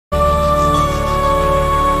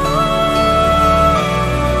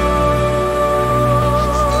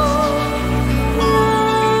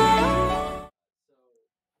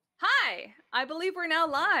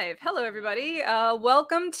live. Hello, everybody.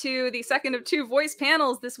 Welcome to the second of two voice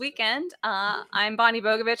panels this weekend. I'm Bonnie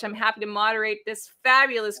BOGOVICH. I'm happy to moderate this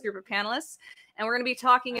fabulous group of panelists. And we're going to be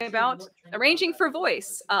talking about arranging for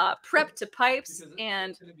voice, prep to pipes,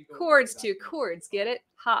 and chords to chords. Get it?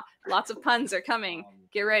 Ha! Lots of puns are coming.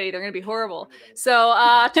 Get ready. They're going to be horrible. So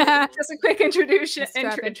just a quick introduction.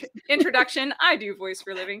 I do voice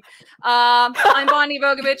for a living. I'm Bonnie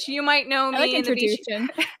BOGOVICH. You might know me like in introduction.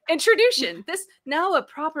 Introduction. This now a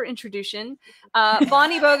proper introduction.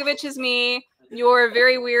 Bonnie BOGOVICH is me, your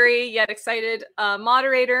very weary yet excited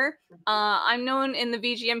moderator. I'm known in the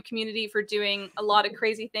VGM community for doing a lot of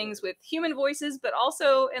crazy things with human voices, but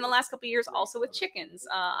also in the last couple of years, also with chickens.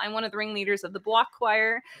 I'm one of the ringleaders of the Block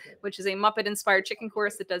Choir, which is a Muppet-inspired chicken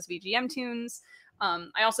chorus that does VGM tunes.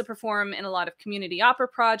 I also perform in a lot of community opera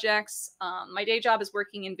projects. My day job is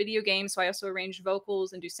working in video games, so I also arrange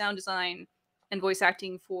vocals and do sound design and voice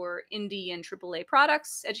acting for indie and AAA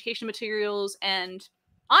products, education materials, and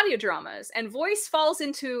audio dramas. And voice falls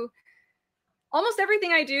into almost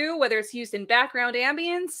everything I do, whether it's used in background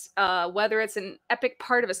ambience, whether it's an epic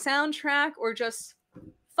part of a soundtrack, or just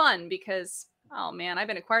fun because, oh man, I've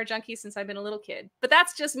been a choir junkie since I've been a little kid. But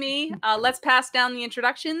that's just me. Let's pass down the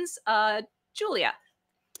introductions. Julia.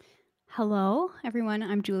 Hello, everyone.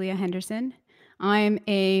 I'm Julia Henderson. I'm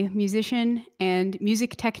a musician and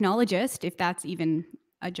music technologist, if that's even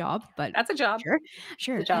a job, but that's a job.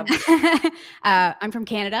 Sure. It's a job. I'm from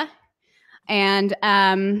Canada, and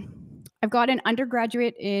I've got an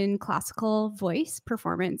undergraduate in classical voice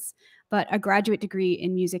performance, but a graduate degree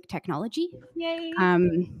in music technology. Yay! I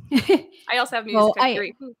also have music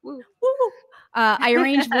degree. I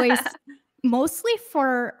arrange voice mostly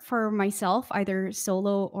for myself, either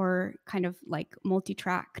solo or kind of like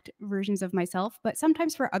multi-tracked versions of myself, but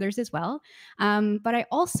sometimes for others as well. But I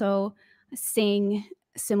also sing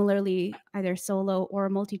similarly, either solo or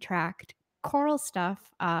multi-tracked choral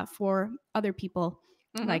stuff for other people,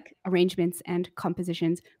 like arrangements and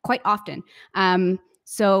compositions quite often.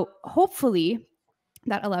 So hopefully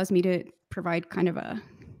that allows me to provide kind of a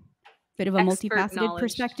bit of a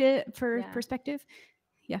multifaceted perspective.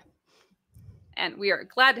 Yeah. And we are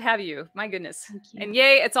glad to have you. My goodness. And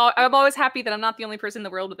yay, I'm always happy that I'm not the only person in the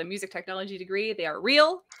world with a music technology degree. They are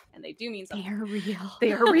real and they do mean something. They are real.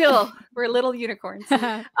 They are real. We're little unicorns.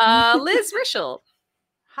 Liz RISHEL.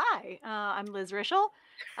 Hi, I'm Liz RISHEL.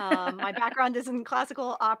 My background is in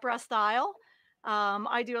classical opera style.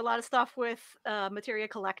 I do a lot of stuff with Materia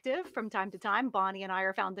Collective from time to time. Bonnie and I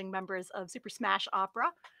are founding members of Super Smash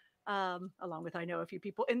Opera, along with I know a few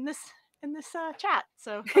people in this chat.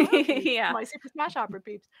 So yeah, my Super Smash Opera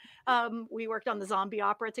peeps. We worked on the zombie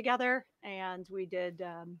opera together, and we did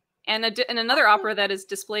and another opera that is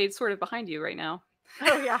displayed sort of behind you right now.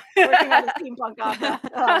 Oh yeah, working on the steampunk opera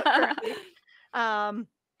currently.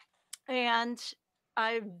 And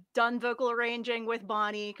I've done vocal arranging with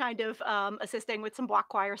Bonnie, kind of assisting with some block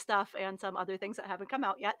choir stuff and some other things that haven't come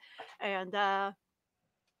out yet, and the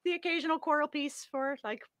occasional choral piece for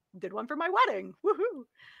did one for my wedding. Woohoo!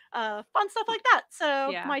 Fun stuff like that. So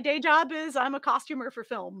yeah. My day job is I'm a costumer for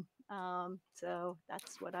film. So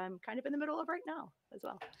that's what I'm kind of in the middle of right now as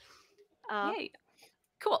well. Yay.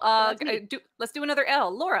 Cool. Let's do another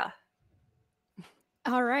L. Laura.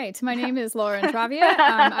 All right. My name is Laura INTRAVIA.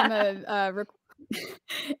 I'm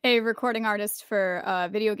a recording artist for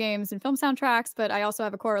video games and film soundtracks, but I also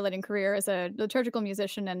have a correlating career as a liturgical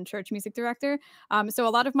musician and church music director. So a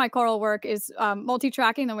lot of my choral work is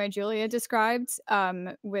multi-tracking the way Julia described,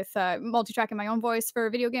 with multi-tracking my own voice for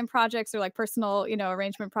video game projects or like personal,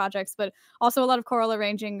 arrangement projects, but also a lot of choral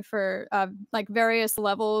arranging for various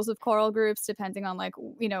levels of choral groups, depending on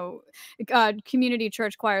community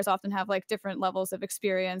church choirs often have different levels of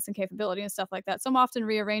experience and capability and stuff like that. So I'm often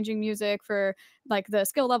rearranging music for the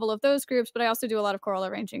skill level of those groups, but I also do a lot of choral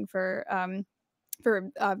arranging for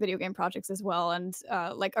video game projects as well, and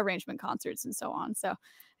arrangement concerts and so on. So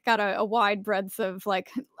got a wide breadth of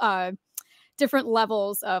different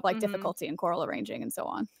levels of difficulty in choral arranging and so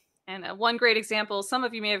on. And one great example, some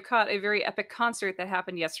of you may have caught a very epic concert that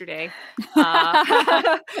happened yesterday.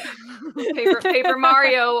 Paper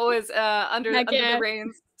Mario was under the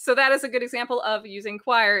reins. So that is a good example of using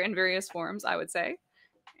choir in various forms, I would say.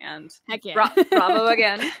 And bravo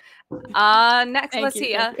again. Next, let's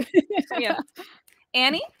see. Yeah.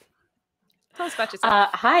 Annie, tell us about yourself.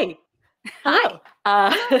 Hi. Hello.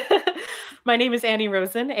 My name is Annie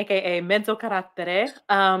Rosen, aka MEZZOCARATTERE.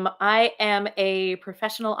 I am a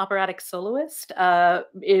professional operatic soloist.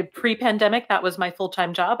 Pre-pandemic, that was my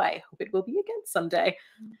full-time job. I hope it will be again someday.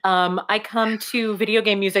 I come to video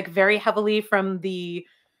game music very heavily from the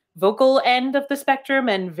vocal end of the spectrum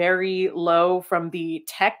and very low from the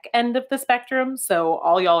tech end of the spectrum. So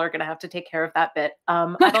all y'all are going to have to take care of that bit.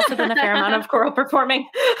 I've also done a fair amount of choral performing.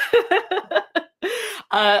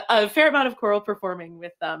 A fair amount of choral performing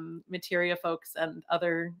with Materia folks and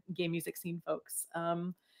other game music scene folks.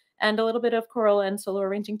 And a little bit of choral and solo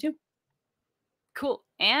arranging too. Cool.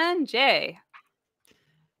 And Jay.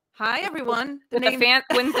 Hi, everyone. Winning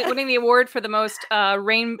the award for the most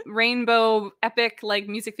rainbow epic like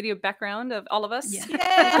music video background of all of us.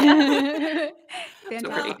 Yeah.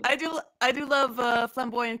 I do love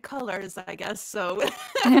flamboyant colors, I guess. So,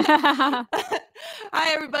 hi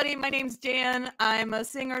everybody. My name's Jan. I'm a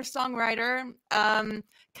singer-songwriter. Kind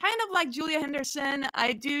of like Julia Henderson.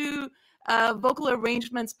 I do vocal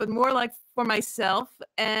arrangements, but more like for myself.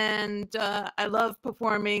 And I love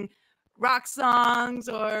performing rock songs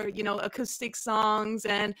or, you know, acoustic songs.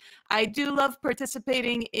 And I do love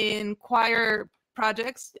participating in choir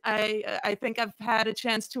projects. I think I've had a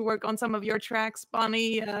chance to work on some of your tracks,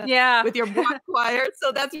 Bonnie, with your block choir.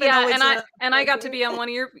 So that's been always I got to be on one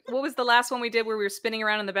of your, what was the last one we did where we were spinning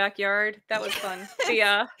around in the backyard? That was fun.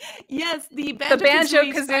 Yes, the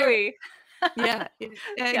Banjo-Kazooie. Yeah,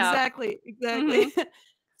 exactly. Mm-hmm.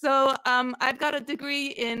 So I've got a degree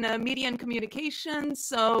in media and communication.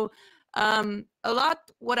 So a lot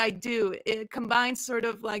what I do, it combines sort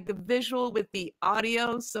of like the visual with the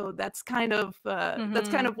audio. So that's kind of what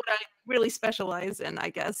I really specialize in, I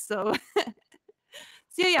guess. So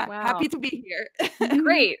happy to be here.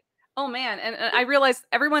 Great. Oh man, and I realized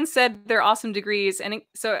everyone said they're awesome degrees, and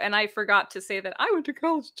I forgot to say that I went to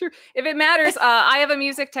college too. If it matters, I have a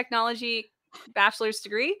music technology bachelor's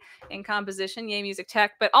degree in composition, yay music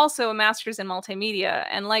tech, but also a master's in multimedia.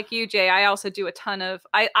 And like you, Jay, I also do a ton of,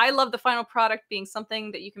 I love the final product being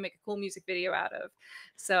something that you can make a cool music video out of.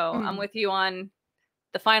 So I'm with you on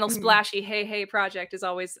the final splashy hey hey project is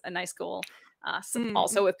always a nice goal.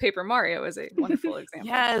 Also with Paper Mario is a wonderful example.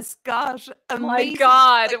 Yes, gosh, oh my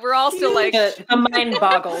god, we're all still like the mind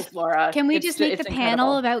boggles, Laura. Can we just make the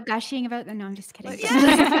panel about gushing about the? No, I'm just kidding.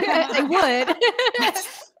 I would.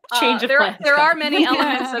 Change of plans. There are many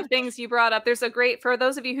elements of things you brought up. There's a great, for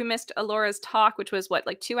those of you who missed Laura's talk, which was what,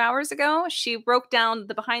 like 2 hours ago, she broke down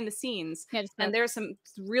the behind the scenes. And there's some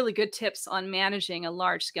really good tips on managing a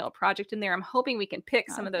large scale project in there. I'm hoping we can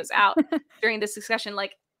pick some of those out during this discussion,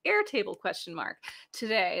 like Airtable ?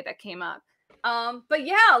 Today that came up. But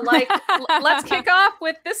yeah, like let's kick off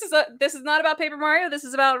with this is not about Paper Mario. This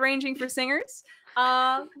is about arranging for singers.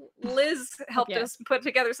 Liz helped us put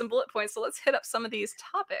together some bullet points, so let's hit up some of these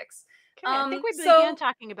topics. Okay, I think we began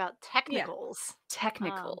talking about technicals.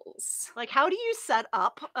 Technicals. Like, how do you set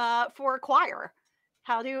up for a choir?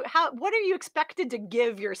 What are you expected to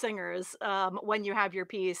give your singers when you have your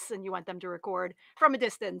piece and you want them to record from a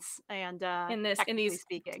distance and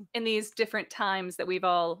in these different times that we've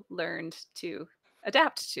all learned to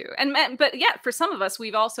adapt to. But yeah, for some of us,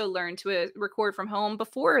 we've also learned to record from home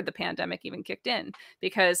before the pandemic even kicked in,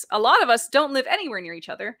 because a lot of us don't live anywhere near each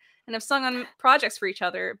other and have sung on projects for each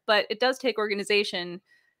other, but it does take organization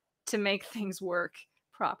to make things work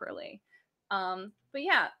properly. But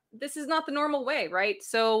yeah, this is not the normal way, right?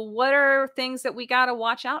 So what are things that we got to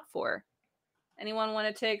watch out for? Anyone want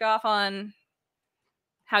to take off on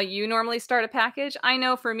how you normally start a package? I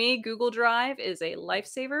know for me, Google Drive is a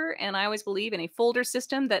lifesaver, and I always believe in a folder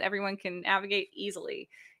system that everyone can navigate easily.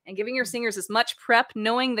 And giving your singers as much prep,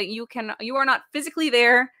 knowing that you are not physically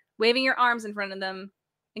there, waving your arms in front of them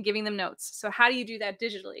and giving them notes. So how do you do that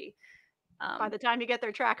digitally? By the time you get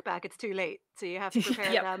their track back, it's too late. So you have to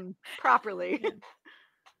prepare them properly.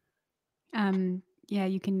 Yeah,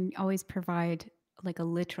 you can always provide like a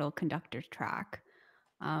literal conductor track.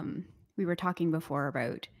 We were talking before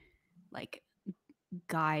about like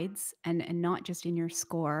guides and not just in your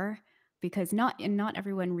score, because not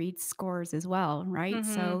everyone reads scores as well, right?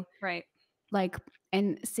 So like,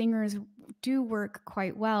 and singers do work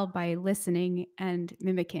quite well by listening and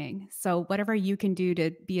mimicking. So whatever you can do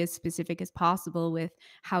to be as specific as possible with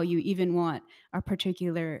how you even want a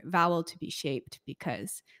particular vowel to be shaped,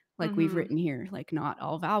 because like we've written here, like not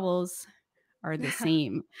all vowels are the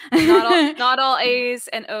same. not all A's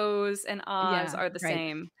and O's and A's are the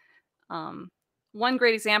same. One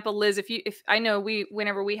great example, Liz, if I know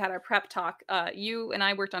whenever we had our prep talk, you and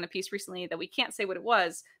I worked on a piece recently that we can't say what it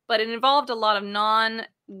was, but it involved a lot of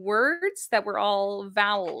non-words that were all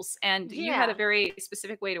vowels, and you had a very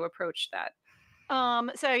specific way to approach that.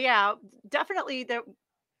 So yeah, definitely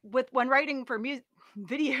when writing for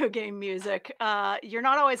video game music, you're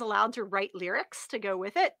not always allowed to write lyrics to go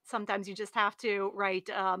with it. Sometimes you just have to write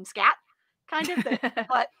scat, kind of thing.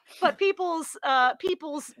 But people's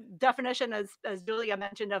definition, as Julia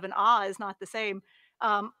mentioned, of an ah is not the same.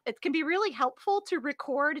 It can be really helpful to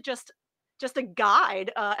record just a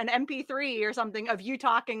guide, an MP3 or something of you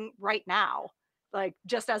talking right now. Like,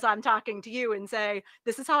 just as I'm talking to you, and say,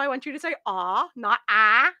 this is how I want you to say ah, not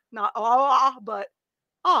ah, not ah, but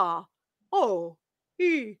ah, oh,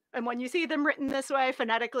 e. And when you see them written this way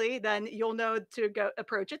phonetically, then you'll know to go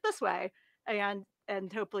approach it this way. And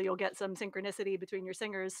hopefully you'll get some synchronicity between your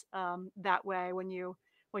singers that way. When you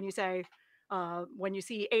say, when you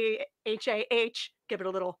see H-A-H, give it a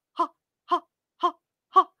little ha, ha, ha,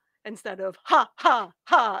 ha, instead of ha, ha,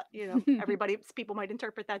 ha. You know, people might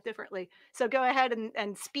interpret that differently. So go ahead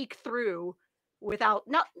and speak through without,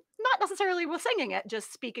 not necessarily with singing it,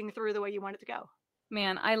 just speaking through the way you want it to go.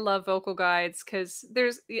 Man, I love vocal guides because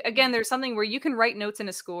there's something where you can write notes in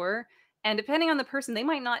a score, and depending on the person, they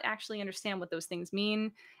might not actually understand what those things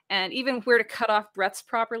mean, and even where to cut off breaths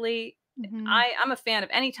properly. I'm a fan of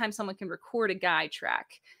anytime someone can record a guide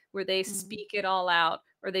track where they speak it all out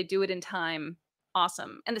or they do it in time.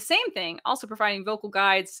 Awesome. And the same thing, also providing vocal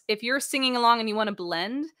guides. If you're singing along and you want to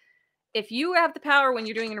blend, if you have the power when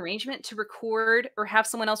you're doing an arrangement to record or have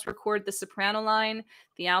someone else record the soprano line,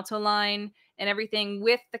 the alto line, and everything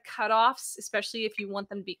with the cutoffs, especially if you want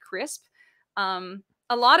them to be crisp.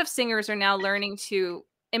 A lot of singers are now learning to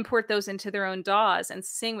import those into their own DAWs and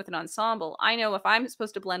sing with an ensemble. I know if I'm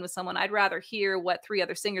supposed to blend with someone, I'd rather hear what 3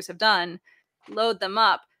 other singers have done, load them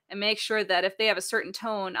up, and make sure that if they have a certain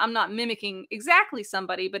tone, I'm not mimicking exactly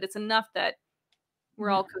somebody, but it's enough that we're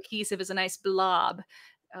all cohesive as a nice blob.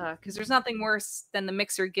 Because there's nothing worse than the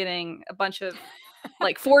mixer getting a bunch of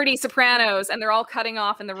like 40 sopranos and they're all cutting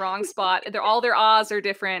off in the wrong spot. All their ahs are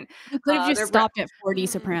different. You could have just stopped at 40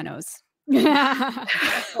 sopranos.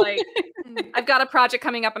 Like, I've got a project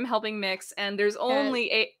coming up I'm helping mix, and there's only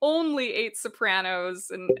 8 sopranos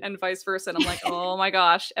and vice versa. And I'm like, oh my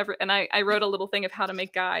gosh. And I wrote a little thing of how to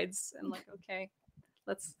make guides. And I'm like, okay,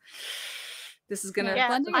 this is gonna.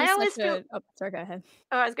 Yeah, I always feel. Oh, sorry, go ahead.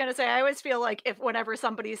 I was gonna say, I always feel like whenever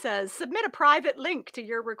somebody says submit a private link to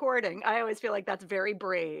your recording, I always feel like that's very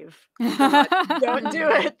brave. Don't do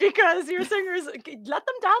it, because your singers, let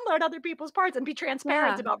them download other people's parts and be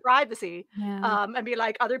transparent about privacy. And be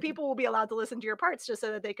like, other people will be allowed to listen to your parts just so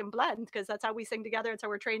that they can blend, because that's how we sing together. It's how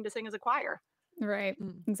we're trained to sing as a choir. Right,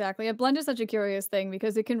 exactly. A blend is such a curious thing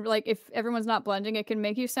because it can, like, if everyone's not blending, it can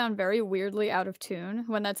make you sound very weirdly out of tune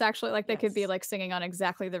when that's actually like they could be like singing on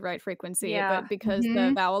exactly the right frequency. But because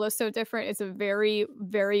the vowel is so different, it's a very,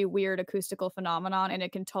 very weird acoustical phenomenon, and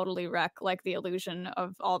it can totally wreck like the illusion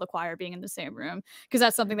of all the choir being in the same room, because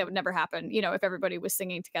that's something that would never happen, you know, if everybody was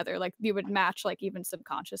singing together. Like, you would match, like, even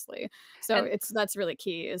subconsciously. So that's really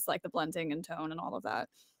key, is like the blending and tone and all of that.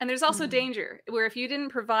 And there's also danger where if you didn't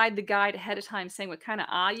provide the guide ahead of time saying what kind of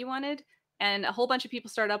ah you wanted, and a whole bunch of people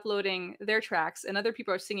start uploading their tracks and other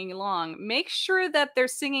people are singing along, make sure that they're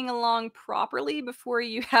singing along properly before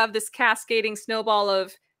you have this cascading snowball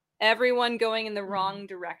of everyone going in the wrong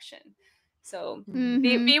direction. So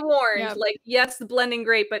be warned, like, yes, the blending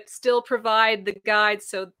great, but still provide the guide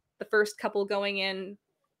so the first couple going in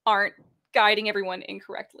aren't guiding everyone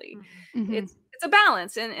incorrectly. It's a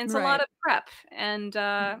balance, and it's a lot of prep, and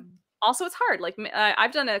also it's hard. Like,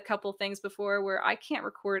 I've done a couple things before where I can't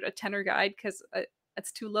record a tenor guide because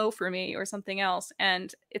it's too low for me or something else,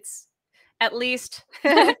 and it's at least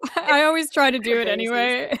I always try to do it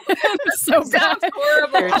anyway. It's so bad.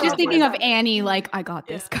 Horrible. Just thinking of Annie, like, I got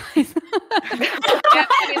this, guys.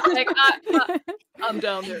 Like, I'm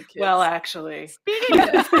down there, kids. Well, actually, speaking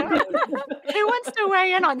of who wants to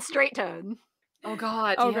weigh in on straight tone? Oh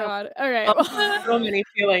God. Oh God. All right. So many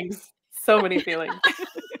feelings. So many feelings.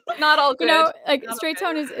 Not all good. You know, like, Not straight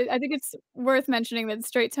tone is, I think it's worth mentioning that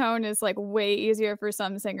straight tone is like way easier for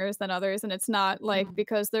some singers than others. And it's not like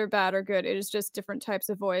because they're bad or good. It is just different types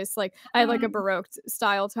of voice. Like, I have like a Baroque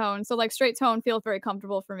style tone. So like straight tone feels very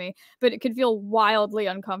comfortable for me, but it could feel wildly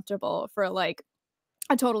uncomfortable for like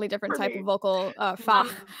a totally different type of vocal fa.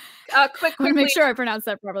 Quickly, make sure I pronounce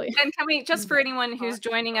that properly. And can we, just for anyone who's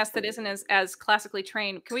joining us that isn't as classically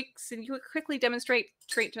trained, can you quickly demonstrate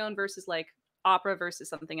straight tone versus like opera versus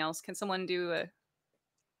something else? Can someone do a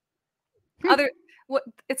what?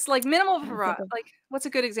 It's like minimal variety. Like, what's a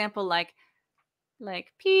good example? Like I'm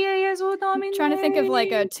trying to think of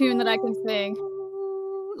like a tune that I can sing.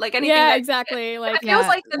 Like anything. Yeah, exactly. Like, it feels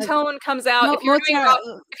like the tone comes out. If you're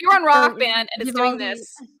on Rock Band and it's doing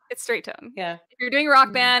this, it's straight tone. Yeah. If you're doing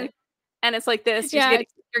Rock Band and it's like this, you're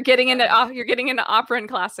getting into opera and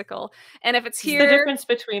classical. And if it's here, the difference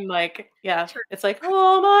between like, it's like,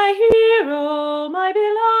 oh my hero, my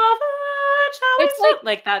beloved It's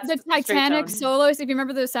like that's the Titanic solos. If you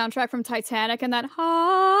remember the soundtrack from Titanic and that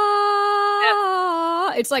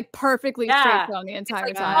it's like perfectly straight tone the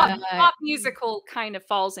entire time. Pop musical kind of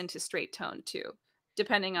falls into straight tone too,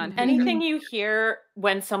 depending on anything you hear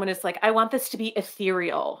when someone is like, I want this to be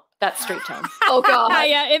ethereal. That's straight tone. Oh god.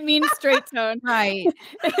 Yeah, it means straight tone. Right.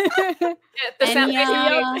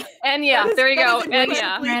 Enya. There you go.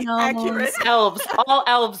 Enya. Elves. All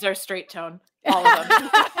elves are straight tone. All of them.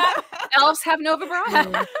 Elves have no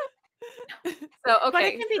vibrato. So okay. But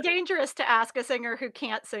it can be dangerous to ask a singer who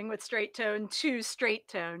can't sing with straight tone to straight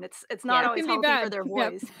tone. It's not always healthy for their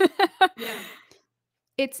voice.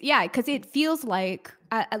 It's because it feels like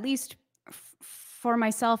at least for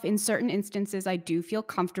myself in certain instances I do feel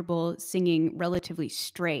comfortable singing relatively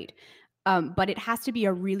straight, but it has to be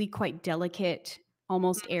a really quite delicate,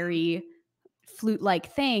 almost airy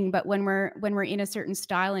flute-like thing. But when we're in a certain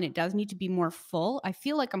style and it does need to be more full, I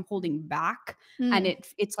feel like I'm holding back, and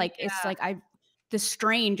it's like the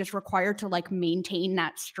strain just required to like maintain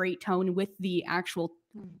that straight tone with the actual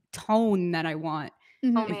tone that I want.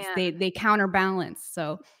 Oh man, they counterbalance.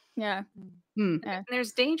 So yeah. And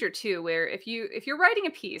there's danger too, where if you're writing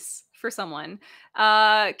a piece for someone,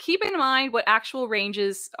 keep in mind what actual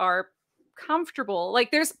ranges are comfortable.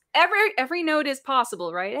 Like there's every note is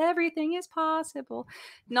possible, right? Everything is possible.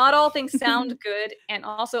 Not all things sound good, and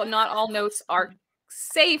also not all notes are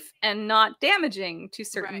safe and not damaging to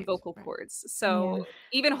certain vocal cords. So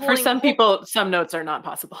even for some people, some notes are not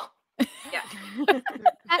possible. Yeah,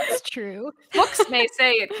 that's true. Books may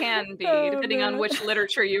say it can be, depending on which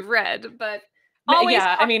literature you've read, but always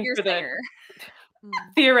I mean, for the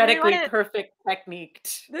theoretically perfect technique.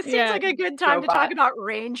 This seems like a good time to talk about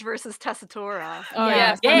range versus tessitura. Oh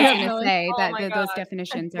yes, I was going to say that those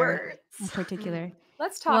definitions are particular.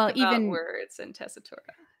 Let's talk about words and tessitura.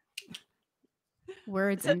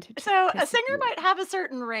 Words and so a singer might have a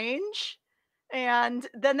certain range, and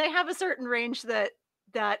then they have a certain range that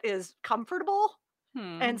is comfortable.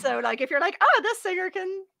 And so like if you're like, oh, this singer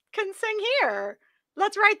can sing here,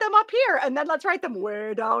 let's write them up here, and then let's write them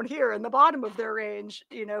way down here in the bottom of their range,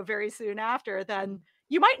 very soon after, then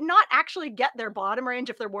you might not actually get their bottom range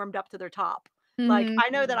if they're warmed up to their top. Like I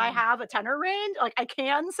know that I have a tenor range, like I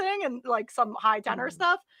can sing and like some high tenor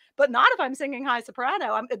stuff, but not if I'm singing high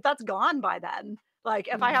soprano. That's gone by then. Like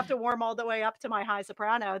if I have to warm all the way up to my high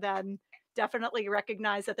soprano, then definitely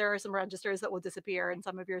recognize that there are some registers that will disappear in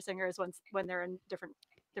some of your singers when they're in different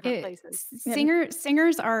places.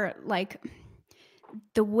 Singers are like,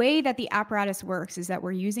 the way that the apparatus works is that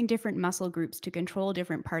we're using different muscle groups to control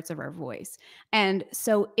different parts of our voice. And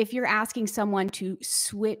so if you're asking someone to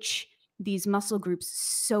switch these muscle groups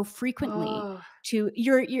so frequently to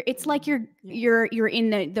it's like you're in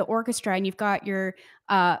the orchestra and you've got your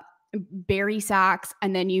bari sax,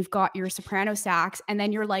 and then you've got your soprano sax, and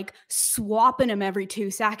then you're like swapping them every 2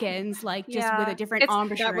 seconds, like just with a different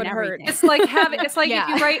embouchure and everything. It's like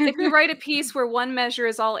if you write a piece where one measure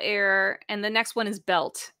is all air and the next one is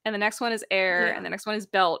belt and the next one is air and the next one is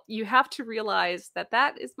belt, you have to realize that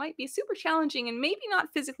might be super challenging and maybe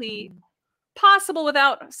not physically possible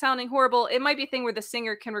without sounding horrible. It might be a thing where the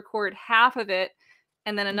singer can record half of it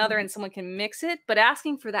and then another and someone can mix it, but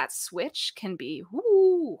asking for that switch can be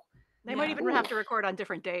They might even have to record on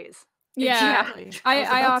different days. Yeah,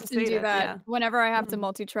 I often do that whenever I have to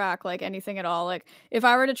multi-track like anything at all. Like if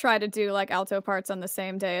I were to try to do like alto parts on the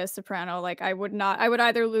same day as soprano, like I would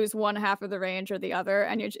either lose one half of the range or the other,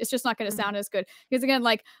 and it's just not going to sound as good. Because again,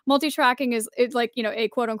 like multi-tracking it's like a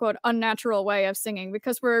quote unquote unnatural way of singing,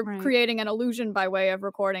 because we're creating an illusion by way of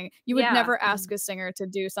recording. You would never ask a singer to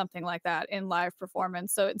do something like that in live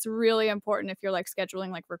performance. So it's really important if you're like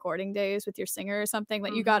scheduling like recording days with your singer or something,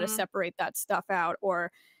 that you got to separate that stuff out,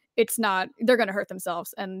 or they're going to hurt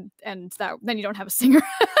themselves, and that then you don't have a singer.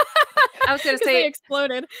 I was going to say they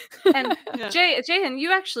exploded. And Jahan,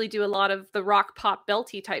 you actually do a lot of the rock pop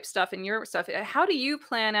belty type stuff in your stuff. How do you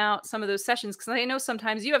plan out some of those sessions? Because I know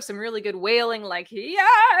sometimes you have some really good wailing, like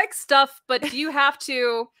stuff, but do you have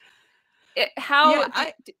to?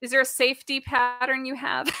 Is there a safety pattern you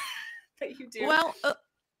have that you do? Well,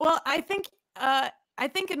 I think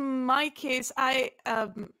in my case,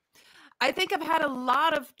 I think I've had a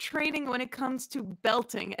lot of training when it comes to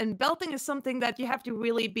belting, and belting is something that you have to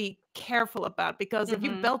really be careful about, because if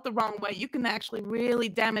you belt the wrong way, you can actually really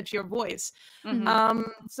damage your voice.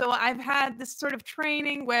 So I've had this sort of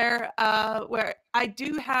training where I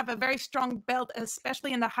do have a very strong belt,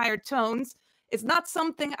 especially in the higher tones. It's not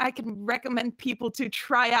something I can recommend people to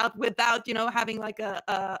try out without, having like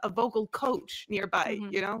a vocal coach nearby,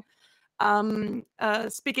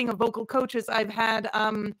 Speaking of vocal coaches, I've had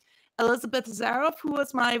Elizabeth Zaroff, who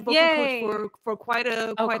was my vocal coach for quite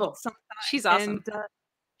cool. some time. She's awesome. And,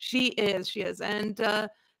 she is. And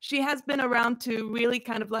she has been around to really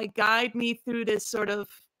kind of like guide me through this sort of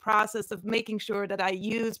process of making sure that I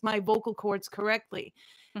use my vocal cords correctly.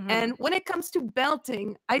 And when it comes to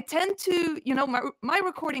belting, I tend to, you know, my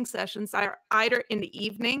recording sessions are either in the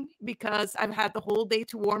evening because I've had the whole day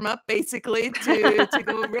to warm up, basically, to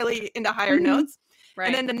go really into higher notes. Right.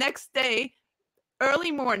 And then the next day,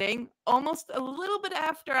 early morning, almost a little bit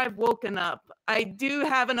after I've woken up, I do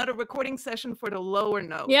have another recording session for the lower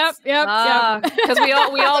notes. Yep. Because we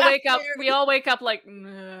all wake up like.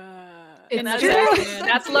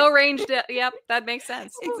 That's low range. Yep, that makes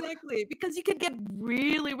sense. Exactly, because you could get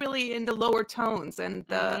really, really into lower tones, and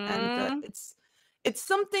it's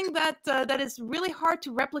something that is really hard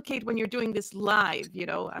to replicate when you're doing this live. You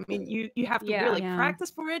know, I mean, you have to really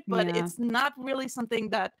practice for it, but it's not really something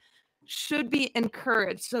that should be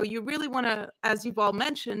encouraged. So you really want to, as you've all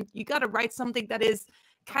mentioned, you got to write something that is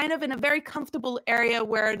kind of in a very comfortable area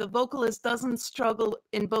where the vocalist doesn't struggle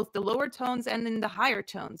in both the lower tones and in the higher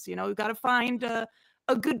tones. You know, you got to find a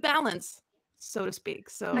good balance, so to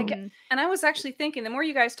speak. So, and I was actually thinking, the more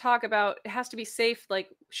you guys talk about it has to be safe, like,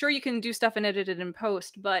 sure, you can do stuff and edit it in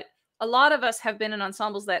post, but a lot of us have been in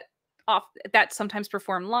ensembles that sometimes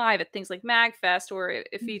perform live at things like MagFest, or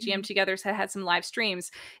if VGM Together had some live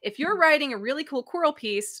streams. If you're writing a really cool choral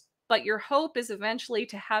piece, but your hope is eventually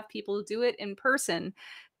to have people do it in person,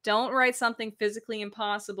 don't write something physically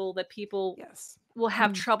impossible that people will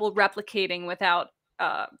have trouble replicating without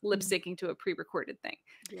lip syncing to a pre-recorded thing.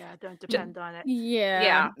 Yeah, don't depend on it.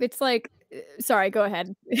 Yeah. It's like, sorry, go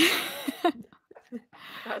ahead.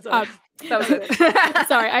 That was it.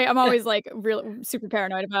 Sorry, I'm always like real super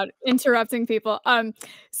paranoid about interrupting people. I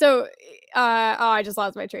just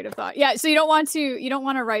lost my train of thought. Yeah, so you don't want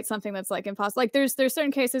to write something that's like impossible. Like there's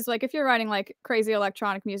certain cases, like if you're writing like crazy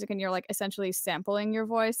electronic music and you're like essentially sampling your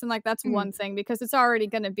voice, and like that's one thing because it's already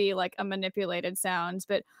going to be like a manipulated sound.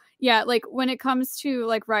 But yeah, like when it comes to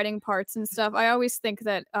like writing parts and stuff, I always think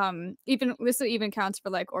that even counts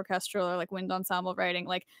for like orchestral or like wind ensemble writing.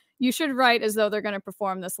 Like you should write as though they're going to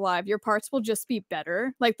perform this live. Your parts will just be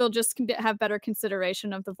better. Like they'll just have better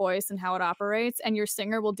consideration of the voice and how it operates, and your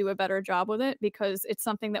singer will do a better job with it because it's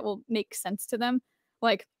something that will make sense to them.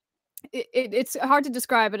 Like it's hard to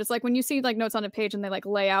describe, but it's like when you see like notes on a page and they like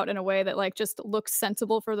lay out in a way that like just looks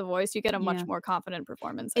sensible for the voice, you get a much more confident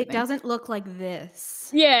performance. It doesn't look like this.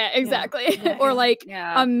 Yeah, exactly. Or like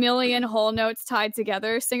a million whole notes tied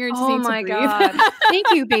together. Singer just needs to breathe. God. Thank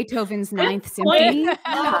you, Beethoven's Ninth Symphony.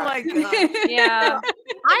 Oh my God. Yeah.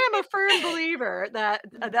 I am a firm believer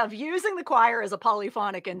of using the choir as a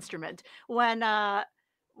polyphonic instrument when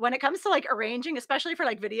it comes to like arranging, especially for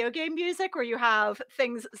like video game music where you have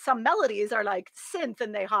things, some melodies are like synth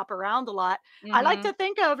and they hop around a lot. I like to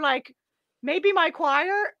think of like maybe my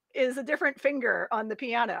choir is a different finger on the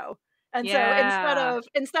piano. And so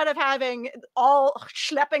instead of having all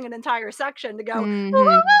schlepping an entire section to go,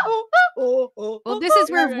 well, this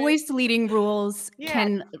is where voice leading rules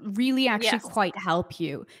can really actually quite help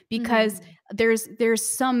you, because there's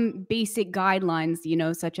some basic guidelines, you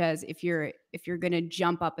know, such as if you're going to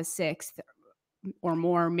jump up a sixth or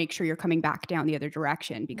more, make sure you're coming back down the other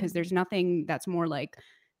direction, because there's nothing that's more like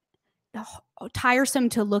tiresome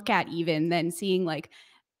to look at even than seeing like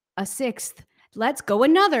a sixth. Let's go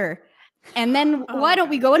another. And then why don't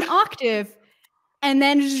we go an octave? And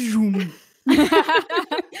then zoom. Yeah.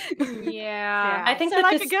 I think that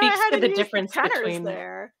this speaks to the difference between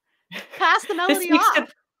there. Pass the melody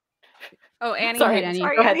off. Annie. Sorry, Annie.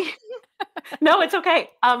 Go ahead. No, it's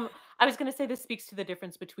okay. I was going to say this speaks to the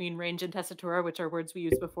difference between range and tessitura, which are words we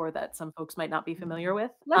used before that some folks might not be familiar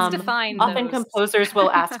with. Let's define Often those. composers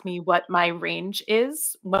will ask me what my range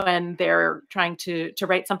is when they're trying to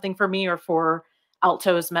write something for me or for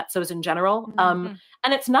altos, mezzos in general.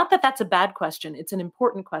 And it's not that that's a bad question. It's an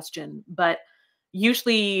important question, but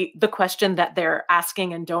usually the question that they're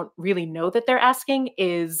asking and don't really know that they're asking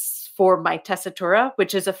is for my tessitura,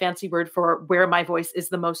 which is a fancy word for where my voice is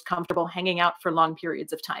the most comfortable hanging out for long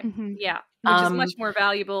periods of time. Yeah, which is much more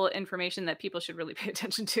valuable information that people should really pay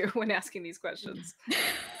attention to when asking these questions.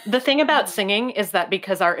 The thing about singing is that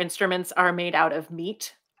because our instruments are made out of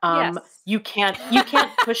meat, you can't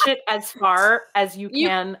push it as far as you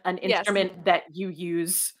can an instrument that you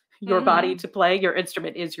use your body to play. Your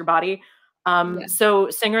instrument is your body. So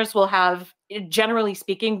singers will have, generally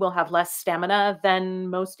speaking, will have less stamina than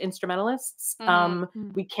most instrumentalists.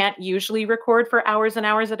 We can't usually record for hours and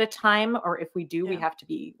hours at a time, or if we do, we have to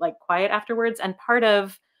be like quiet afterwards. And part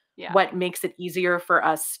of what makes it easier for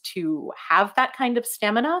us to have that kind of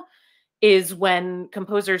stamina is when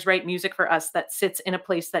composers write music for us that sits in a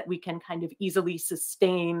place that we can kind of easily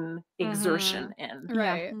sustain exertion in.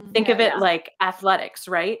 Right. Think of it like athletics,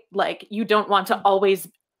 right? Like you don't want to always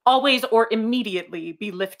or immediately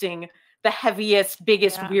be lifting the heaviest,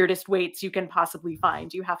 biggest, weirdest weights you can possibly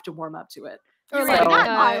find. You have to warm up to it. You're running that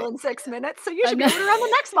mile in 6 minutes, so you should be able to run the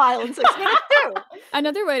next mile in 6 minutes too.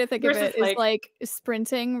 Another way to think of it is like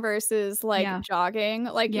sprinting versus like jogging.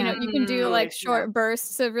 Like, you know, you can do like short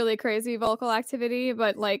bursts of really crazy vocal activity,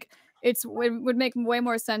 but like it would make way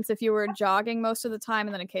more sense if you were jogging most of the time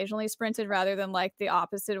and then occasionally sprinted rather than like the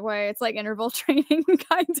opposite way. It's like interval training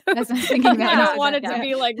kind of. That's what I'm thinking. I don't want it to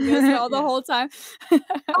be like this all the whole time.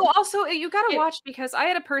 Oh, also you got to watch, because I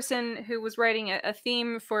had a person who was writing a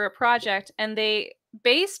theme for a project, and they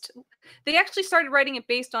actually started writing it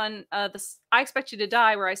based on this I Expect You to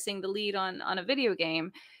Die, where I sing the lead on a video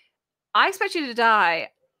game. I Expect You to Die,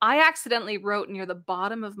 I accidentally wrote near the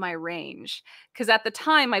bottom of my range, because at the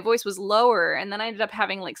time my voice was lower, and then I ended up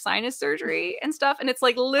having like sinus surgery and stuff, and it's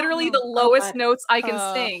like literally the lowest notes I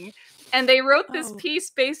can sing. And they wrote this piece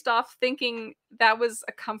based off thinking that was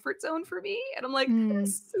a comfort zone for me, and I'm like,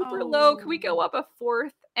 that's super low. Can we go up a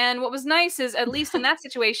fourth? And what was nice is, at least in that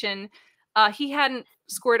situation, he hadn't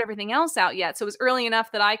scored everything else out yet, so it was early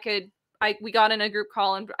enough that we got in a group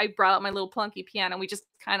call, and I brought out my little plunky piano, and we just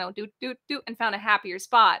kind of do and found a happier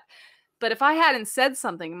spot. But if I hadn't said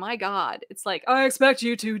something, my God, it's like, I expect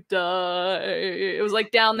you to die. It was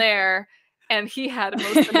like down there, and he had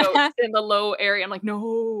most of the notes in the low area. I'm like,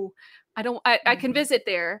 no, I don't. I can visit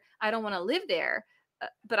there. I don't want to live there,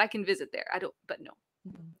 but I can visit there. But no.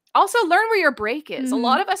 Also, learn where your break is. A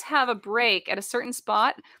lot of us have a break at a certain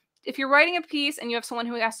spot. If you're writing a piece and you have someone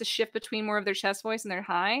who has to shift between more of their chest voice and their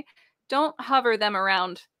high, don't hover them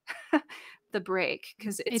around the break,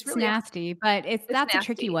 because it's really nasty. But that's nasty. A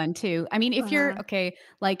tricky one too. I mean, if you're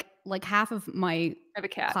like half of my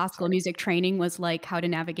classical music training was like how to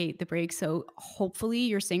navigate the break. So hopefully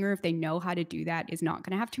your singer, if they know how to do that, is not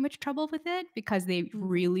going to have too much trouble with it, because they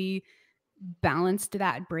really balanced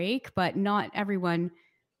that break. But not everyone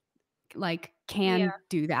like can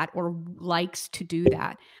do that or likes to do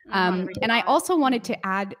that. And I also wanted to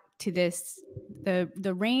add to this,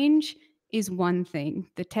 the range is one thing,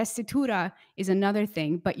 the tessitura is another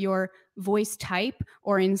thing, but your voice type,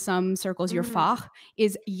 or in some circles your Fach,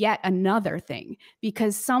 is yet another thing,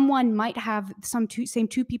 because someone might have same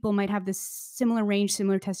two people might have this similar range,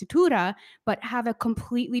 similar tessitura, but have a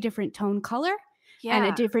completely different tone color. And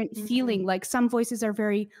a different feeling. Like some voices are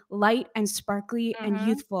very light and sparkly and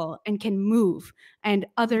youthful and can move, and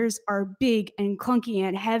others are big and clunky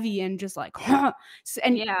and heavy and just like,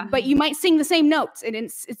 but you might sing the same notes and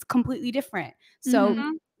it's completely different.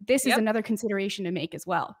 So this is another consideration to make as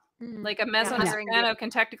well. Like a mezzo and a soprano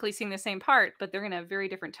can technically sing the same part, but they're going to have very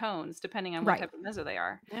different tones depending on what type of mezzo they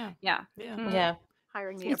are.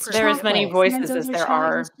 Hiring the there are as many voices as there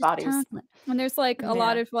are bodies. And there's like a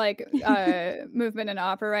lot of like movement in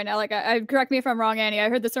opera right now. Like I correct me if I'm wrong, Annie, I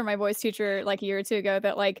heard this from my voice teacher like a year or two ago,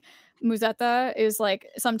 that like Musetta is like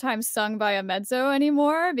sometimes sung by a mezzo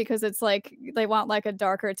anymore, because it's like they want like a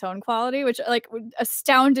darker tone quality, which like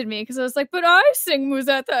astounded me, because I was like, but I sing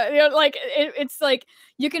Musetta, you know, like it's like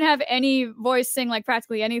you can have any voice sing like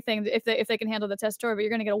practically anything if they can handle the tessitura, but you're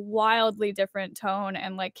going to get a wildly different tone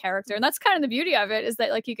and like character. And that's kind of the beauty of it, is that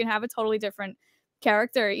like you can have a totally different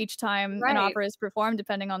character each time an opera is performed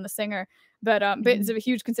depending on the singer. But it's a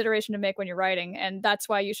huge consideration to make when you're writing, and that's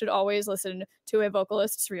why you should always listen to a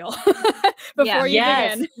vocalist's reel before you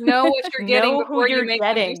begin. Know what you're getting before you make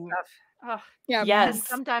stuff. And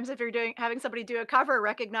sometimes if you're having somebody do a cover,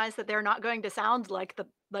 recognize that they're not going to sound like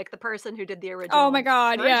the person who did the original. Oh my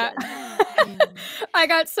God, version. I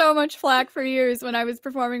got so much flack for years when I was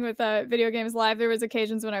performing with Video Games Live. There was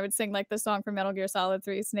occasions when I would sing like the song from Metal Gear Solid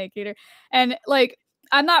 3, Snake Eater, and like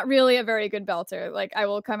I'm not really a very good belter. Like I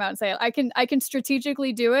will come out and say I can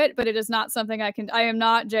strategically do it, but it is not something I am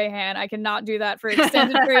not Jay-Han. I cannot do that for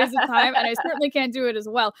extended periods of time, and I certainly can't do it as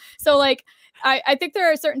well. So like I think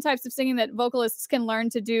there are certain types of singing that vocalists can learn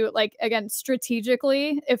to do, like again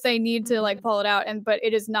strategically if they need to like pull it out, but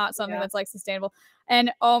it is not something that's like sustainable.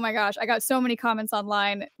 And oh my gosh, I got so many comments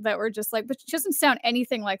online that were just like, but she doesn't sound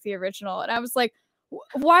anything like the original, and I was like,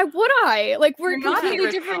 why would I? Like, we're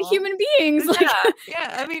completely different human beings. Like,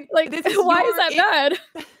 I mean, like, why is that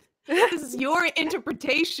bad? This is your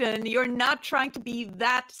interpretation. You're not trying to be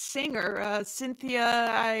that singer,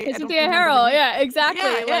 Cynthia. Cynthia Harrell. Yeah,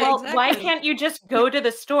 exactly. Well, why can't you just go to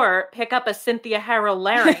the store, pick up a Cynthia Harrell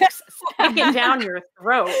larynx, stick it down your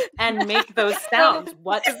throat, and make those sounds?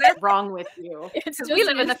 What's wrong with you? We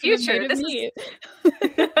live in the future.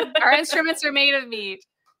 Our instruments are made of meat.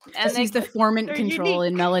 And just they use the formant control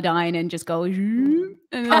in Melodyne and just go, and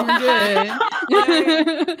then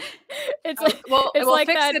good. It's like we'll like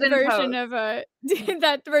fix that it in version post. of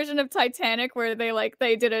that version of Titanic where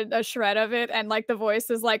they did a shred of it and like the voice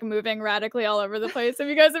is like moving radically all over the place. Have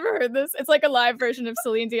you guys ever heard this? It's like a live version of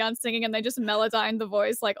Celine Dion singing and they just Melodyne the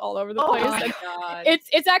voice like all over the place. My God.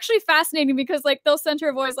 It's actually fascinating because like they'll send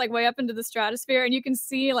her voice like way up into the stratosphere and you can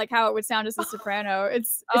see like how it would sound as a soprano.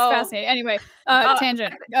 It's fascinating. Anyway,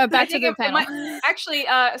 tangent. Back to the panel. Actually,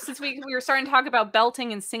 since we were starting to talk about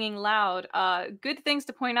belting and singing loud, good things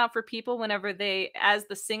to point out for people whenever they, as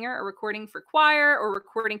the singer, are recording for choir or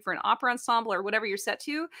recording for an opera ensemble or whatever you're set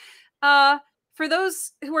to. For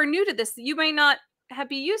those who are new to this, you may not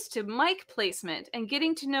be used to mic placement and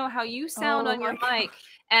getting to know how you sound on your mic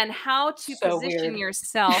and how to position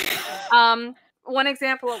yourself. One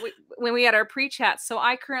example, when we had our pre-chat, so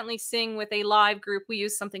I currently sing with a live group. We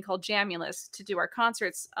use something called Jamulus to do our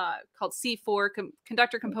concerts, called C4,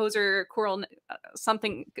 conductor, composer, choral, some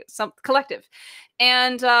collective.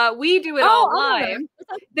 And we do it all live.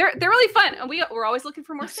 They're really fun. And we're always looking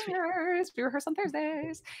for more singers. We rehearse on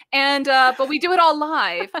Thursdays. And but we do it all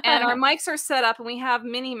live. And our mics are set up and we have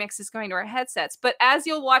mini mixes going to our headsets. But as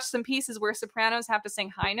you'll watch some pieces where sopranos have to sing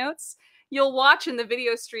high notes, you'll watch in the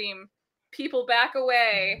video stream people back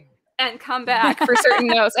away and come back for certain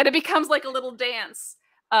notes, and it becomes like a little dance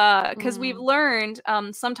because we've learned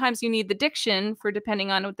sometimes you need the diction for depending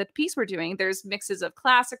on what the piece we're doing. There's mixes of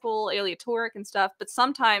classical, aleatoric and stuff, but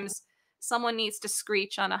sometimes someone needs to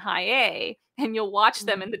screech on a high A and you'll watch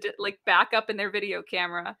them in the like back up in their video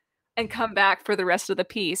camera and come back for the rest of the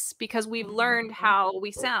piece because we've learned how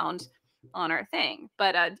we sound on our thing.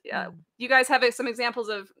 But you guys have some examples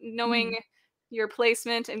of knowing your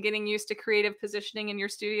placement and getting used to creative positioning in your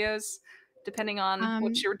studios, depending on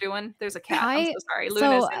what you're doing. There's a cat. I'm so sorry.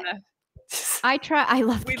 Luna's in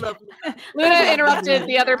the... We love Luna interrupted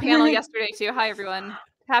the other panel yesterday too. Hi, everyone.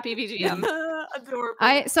 Happy VGM.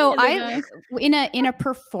 Adorable. In a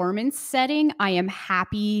performance setting, I am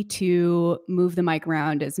happy to move the mic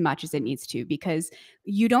around as much as it needs to because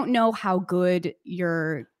you don't know how good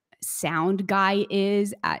your sound guy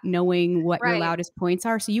is at knowing what your loudest points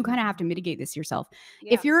are. So you kind of have to mitigate this yourself.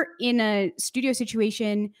 Yeah. If you're in a studio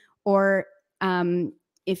situation or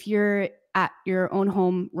if you're at your own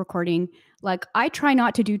home recording, like I try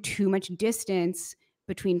not to do too much distance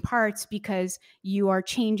between parts because you are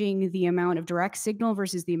changing the amount of direct signal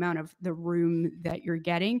versus the amount of the room that you're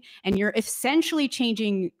getting. And you're essentially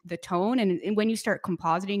changing the tone. And when you start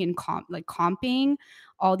compositing and comping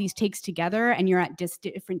all these takes together and you're at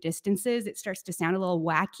different distances, it starts to sound a little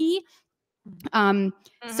wacky.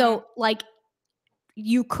 So like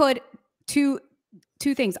you could two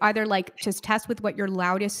things, either like just test with what your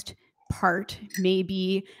loudest part may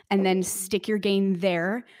be and then stick your gain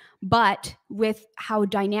there. But with how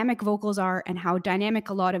dynamic vocals are and how dynamic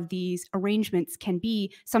a lot of these arrangements can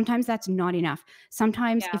be, sometimes that's not enough.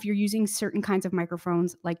 Sometimes if you're using certain kinds of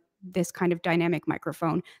microphones, like this kind of dynamic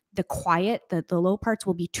microphone, the quiet, the low parts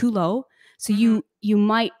will be too low. So you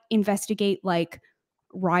might investigate like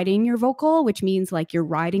riding your vocal, which means like you're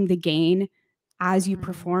riding the gain as you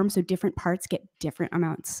perform. So different parts get different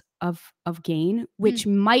amounts of gain, which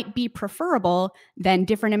might be preferable than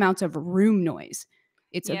different amounts of room noise.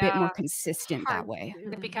 It's a bit more consistent that way.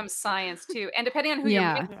 It becomes science too. And depending on who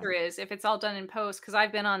your mixer is, if it's all done in post, because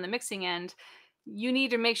I've been on the mixing end, you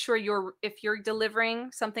need to make sure if you're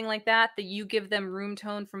delivering something like that you give them room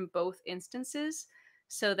tone from both instances.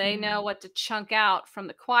 So they know what to chunk out from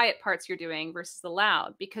the quiet parts you're doing versus the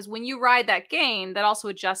loud. Because when you ride that gain, that also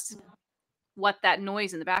adjusts what that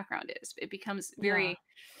noise in the background is. It becomes very...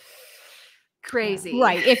 crazy,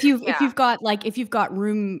 right? If you've got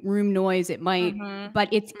room noise, it might, but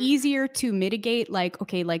it's easier to mitigate. Like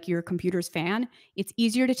your computer's fan, it's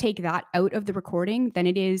easier to take that out of the recording than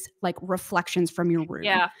it is like reflections from your room.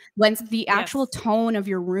 When the actual tone of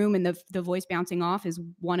your room and the voice bouncing off is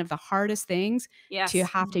one of the hardest things to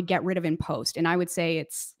have to get rid of in post. And I would say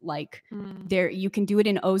it's like there you can do it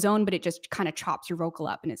in ozone, but it just kind of chops your vocal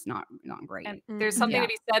up, and it's not great. And there's something to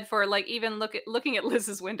be said for like even looking at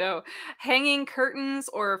Liz's window, hanging curtains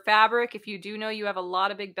or fabric. If you do know you have a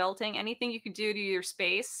lot of big belting, anything you could do to your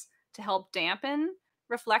space to help dampen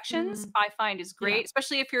reflections, I find is great,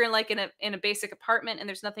 especially if you're in a basic apartment and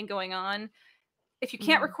there's nothing going on. If you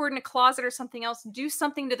can't record in a closet or something else, do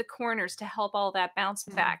something to the corners to help all that bounce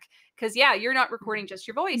back. Because you're not recording just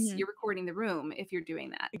your voice, you're recording the room if you're doing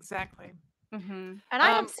that. Exactly. And I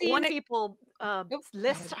have seen people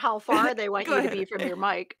list how far they want you to be from your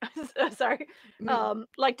mic. Sorry.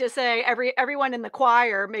 Like to say everyone in the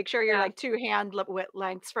choir, make sure you're like 2 hand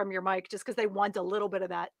lengths from your mic, just because they want a little bit of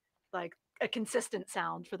that, like a consistent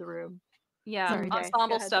sound for the room. Yeah,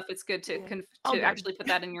 ensemble stuff. It's good to actually put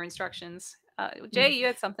that in your instructions. Jay, you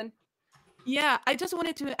had something. Yeah, I just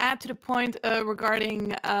wanted to add to the point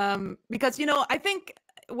regarding because I think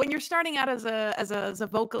when you're starting out as a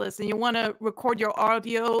vocalist and you want to record your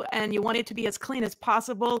audio and you want it to be as clean as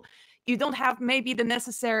possible, you don't have maybe the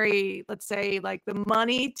necessary, let's say, like the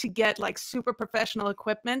money to get like super professional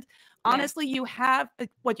equipment. Honestly, you have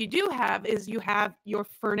what you do have is you have your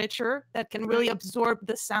furniture that can really absorb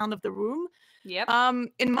the sound of the room. Yep.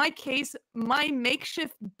 In my case, my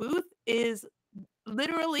makeshift booth is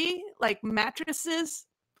literally like mattresses,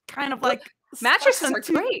 kind of like mattresses are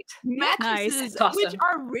great. Mattresses, which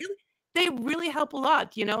are really help a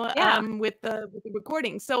lot, with the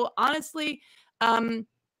recording. So honestly,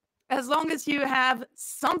 as long as you have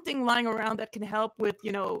something lying around that can help with,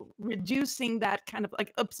 reducing that kind of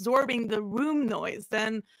like absorbing the room noise,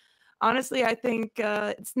 then honestly, I think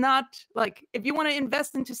it's not like if you want to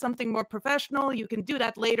invest into something more professional, you can do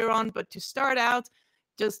that later on. But to start out,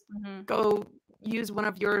 just go use one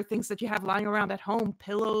of your things that you have lying around at home: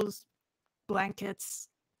 pillows, blankets,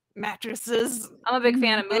 mattresses. I'm a big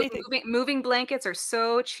fan of moving blankets. Are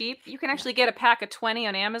so cheap. You can actually get a pack of 20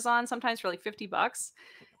 on Amazon sometimes for like $50.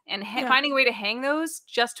 And finding a way to hang those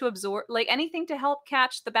just to absorb, like anything to help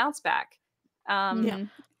catch the bounce back.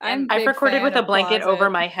 I've recorded with a blanket over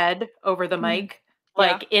my head, over the mic,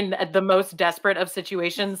 like in the most desperate of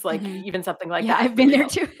situations, like even something like that. I've been there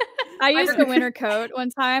too. I used a winter coat one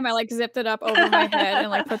time. I like zipped it up over my head and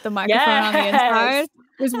like put the microphone on the inside.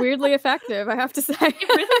 It was weirdly effective, I have to say. It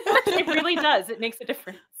really works. It really does. It makes a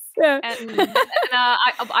difference. Yeah.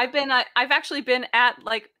 I've actually been at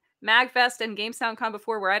like MagFest and Game Sound Con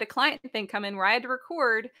before, where I had a client thing come in where I had to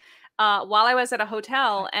record while I was at a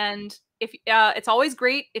hotel. And if it's always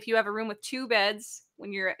great if you have a room with 2 beds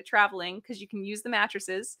when you're traveling, because you can use the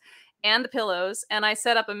mattresses and the pillows. And I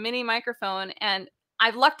set up a mini microphone, and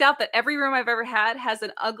I've lucked out that every room I've ever had has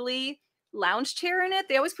an ugly lounge chair in it.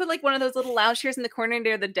 They always put like one of those little lounge chairs in the corner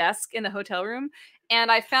near the desk in the hotel room.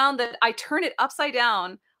 And I found that I turn it upside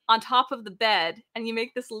down on top of the bed, and you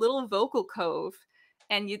make this little vocal cove.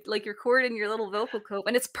 And you like record in your little vocal cove,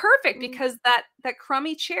 and it's perfect because that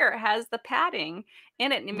crummy chair has the padding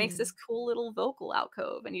in it, and it makes this cool little vocal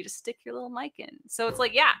alcove, and you just stick your little mic in. So it's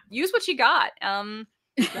like, use what you got.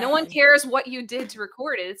 No one cares what you did to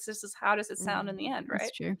record it. It's just how does it sound in the end, right?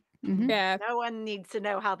 That's true. Yeah. No one needs to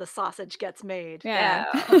know how the sausage gets made. Yeah.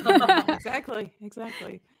 Exactly.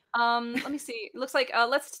 Let me see. It looks like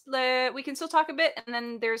we can still talk a bit, and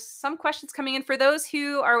then there's some questions coming in for those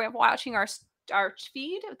who are watching our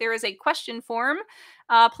feed. There is a question form.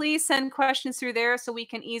 Please send questions through there so we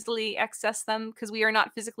can easily access them, because we are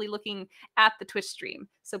not physically looking at the Twitch stream.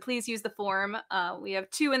 So please use the form. We have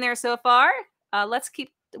 2 in there so far.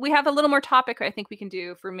 We have a little more topic I think we can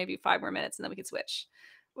do for maybe 5 more minutes, and then we can switch.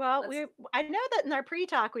 Well, I know that in our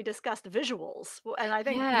pre-talk we discussed visuals, and I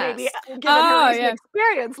think maybe given her recent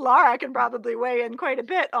experience, Laura can probably weigh in quite a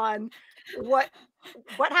bit on what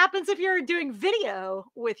happens if you're doing video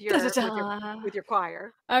with your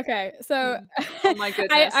choir. Okay, so oh my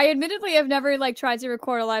goodness. I admittedly have never like tried to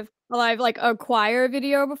record a live like a choir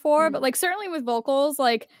video before, but like certainly with vocals,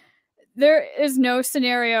 like there is no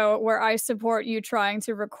scenario where I support you trying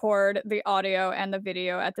to record the audio and the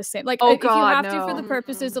video at the same. Like, if you have to for the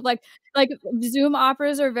purposes of like Zoom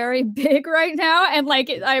operas are very big right now, and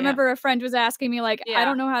like I remember a friend was asking me like, I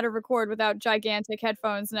don't know how to record without gigantic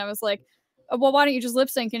headphones, and I was like, well, why don't you just lip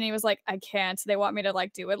sync? And he was like, I can't. They want me to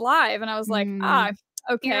like do it live, and I was like,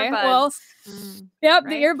 okay, earbuds. Well, yep,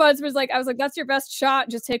 the earbuds was like, I was like, that's your best shot.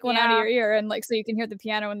 Just take one out of your ear, and like so you can hear the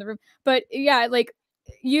piano in the room. But yeah, like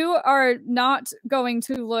you are not going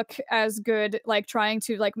to look as good like trying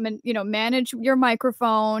to like manage your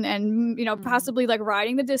microphone and possibly like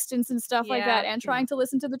riding the distance and stuff like that, and trying to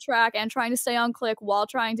listen to the track and trying to stay on click while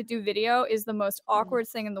trying to do video is the most awkward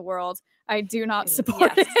thing in the world. I do not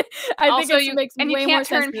support it. I also, think it makes way more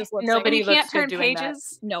sense to just lip sync. Nobody looks good doing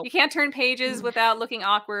pages. No, you can't turn pages without looking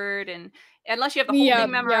awkward, and unless you have the whole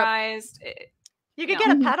thing memorized. You could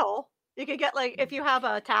get a pedal. You could get like if you have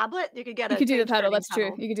a tablet, you could get. You could do the pedal. That's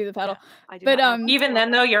true. You could do the pedal. Yeah, but even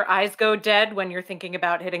then, though, your eyes go dead when you're thinking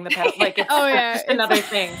about hitting the pedal. Like it's just another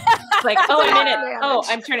thing. It's like, oh, I'm in it. Oh,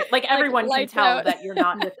 I'm turning. Like everyone can tell that you're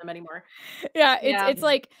not with them anymore. Yeah, it's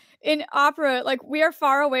like in opera, like we are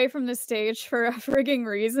far away from the stage for a frigging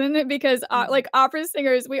reason because like opera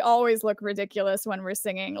singers, we always look ridiculous when we're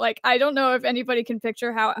singing. Like I don't know if anybody can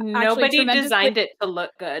picture how nobody designed it to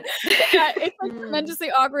look good. Yeah, it's like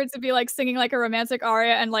tremendously awkward to be like singing like a romantic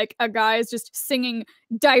aria and like a guy is just singing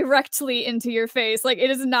directly into your face. Like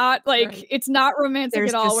it is not like it's not romantic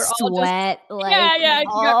at all. We're all just yeah, you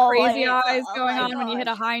got crazy eyes going on when you hit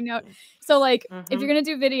a high note. So like if you're gonna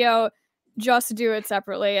do video, just do it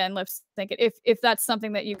separately and lip sync it if that's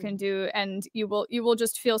something that you can do, and you will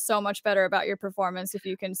just feel so much better about your performance if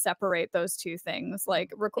you can separate those two things.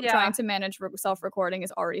 Like trying to manage self-recording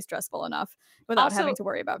is already stressful enough without having to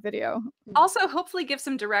worry about video. Also, hopefully give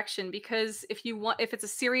some direction, because if it's a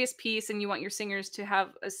serious piece and you want your singers to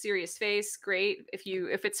have a serious face, great.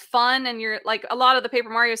 If it's fun and you're like a lot of the Paper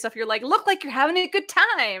Mario stuff, you're like, look like you're having a good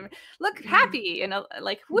time, look happy and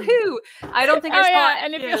like woohoo. I don't think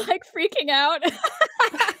and if you're like freaking out.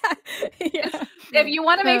 If you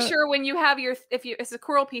want to make sure when you have it's a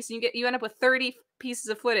choral piece and you end up with 30 pieces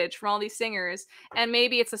of footage from all these singers, and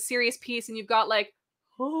maybe it's a serious piece and you've got like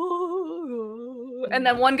and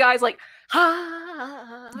then one guy's like you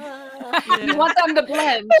want them to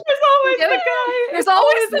blend. There's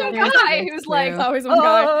always the guy who's like always one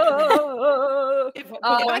guy.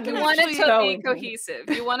 You want it to be cohesive.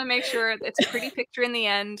 You want to make sure it's a pretty picture in the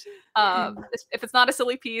end. If it's not a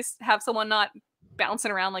silly piece, have someone not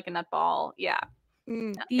bouncing around like a nut ball. Yeah.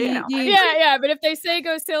 But if they say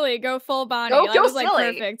go silly, go full Bonnie. Go was silly.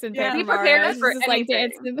 like perfect and be prepared for anything.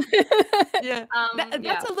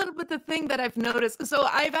 That's a little bit the thing that I've noticed. So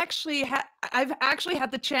I've actually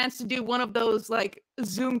had the chance to do one of those like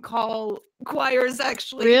Zoom call choirs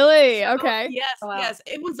actually. Really? So, okay. Yes, yes.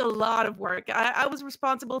 It was a lot of work. I was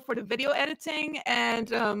responsible for the video editing,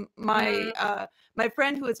 and my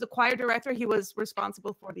friend who is the choir director, he was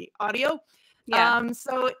responsible for the audio.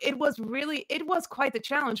 So it was quite the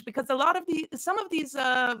challenge, because some of these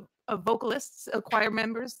vocalists, choir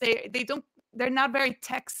members, they're not very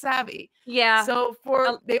tech savvy. Yeah. So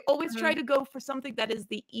they always try to go for something that is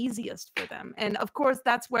the easiest for them. And of course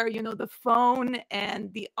that's where, the phone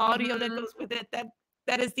and the audio that goes with it,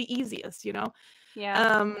 that is the easiest,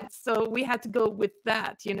 so we had to go with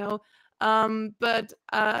that, but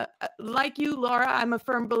like you, Laura, I'm a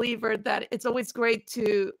firm believer that it's always great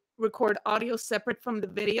to record audio separate from the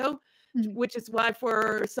video, which is why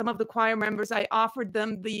for some of the choir members, I offered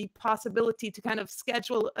them the possibility to kind of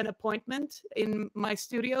schedule an appointment in my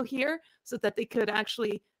studio here so that they could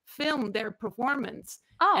actually film their performance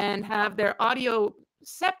and have their audio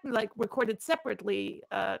recorded separately,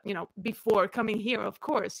 before coming here, of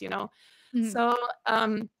course, So,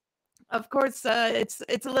 of course,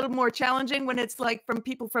 it's a little more challenging when it's like from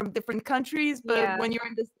people from different countries, but when you're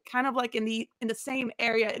in this kind of like in the same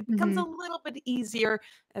area, it becomes a little bit easier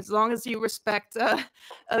as long as you respect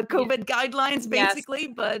COVID guidelines, basically.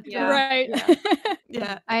 But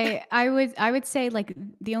I would say like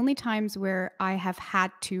the only times where I have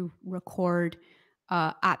had to record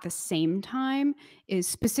at the same time is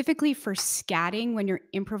specifically for scatting, when you're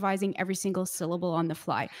improvising every single syllable on the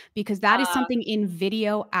fly, because that is something in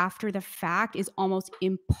video after the fact is almost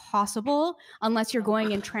impossible unless you're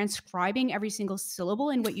going and transcribing every single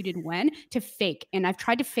syllable and what you did when to fake. And I've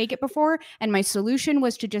tried to fake it before, and my solution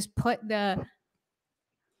was to just put the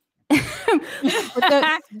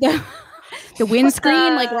the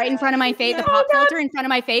windscreen like right in front of my face, the pop filter in front of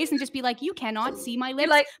my face, and just be like, you cannot see my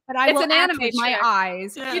lips, but I will act with my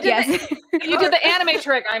eyes. You did the anime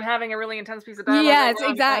trick. I'm having a really intense piece of dialogue. Yes,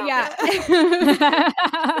 exactly.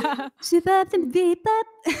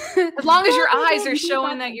 As long as your eyes are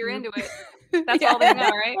showing that you're into it, that's all they know,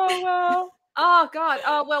 right? Oh wow. Oh God.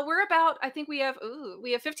 Well, I think we have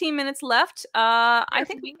 15 minutes left. I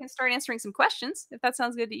think we can start answering some questions, if that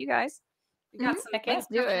sounds good to you guys. We got some Let's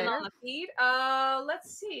do it on the feed.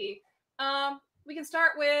 Let's see. We can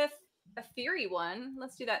start with a theory one.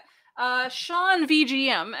 Let's do that. Sean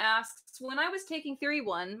VGM asks, when I was taking theory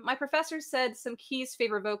 1, my professor said some keys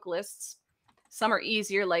favor vocalists. Some are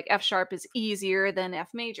easier, like F sharp is easier than F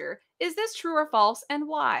major. Is this true or false, and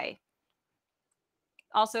why?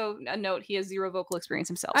 Also, a note, he has 0 vocal experience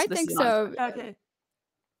himself. I think so. Okay.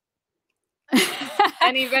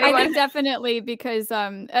 I think definitely, because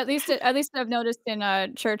at least I've noticed in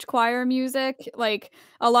church choir music, like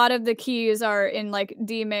a lot of the keys are in like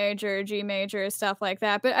D major, G major, stuff like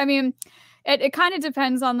that. But I mean, it kind of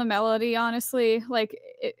depends on the melody, honestly. Like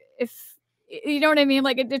if you know what I mean,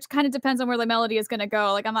 like it kind of depends on where the melody is going to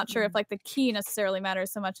go. Like I'm not sure if like the key necessarily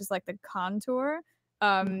matters so much as like the contour.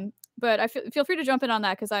 But feel free to jump in on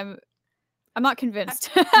that, because I'm not convinced.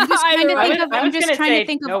 I'm just trying to Either way. think of. I'm just trying to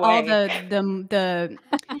think no of all way. the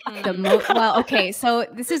well, okay. So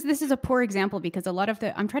this is a poor example because a lot of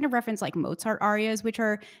I'm trying to reference like Mozart arias, which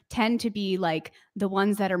tend to be like the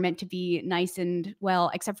ones that are meant to be nice and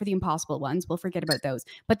well, except for the impossible ones. We'll forget about those.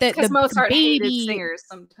 But the Mozart hated baby singers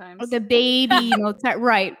sometimes. the baby Mozart,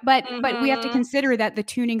 right? But we have to consider that the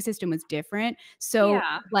tuning system was different. So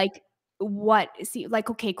Yeah. like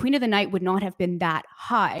okay, Queen of the Night would not have been that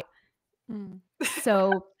high.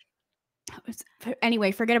 So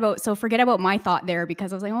anyway, forget about my thought there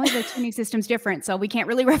because I was like, oh, the tuning system's different, so we can't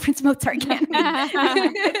really reference Mozart, can we?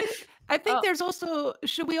 I think there's also,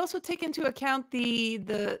 should we also take into account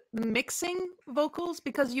the mixing vocals,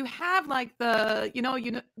 because you have like the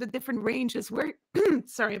different ranges where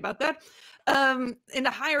sorry about that. In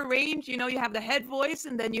the higher range, you have the head voice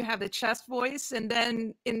and then you have the chest voice, and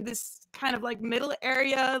then in this kind of like middle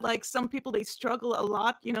area, like some people, they struggle a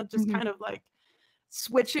lot, just kind of like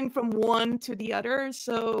switching from one to the other.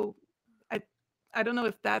 So I don't know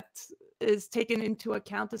if that is taken into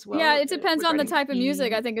account as well. Yeah, it depends on the type of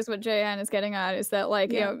music, I think is what JN is getting at, is that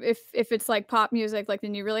like, if it's like pop music, like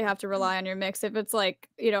then you really have to rely on your mix. If it's like,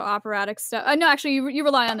 operatic stuff, no, actually you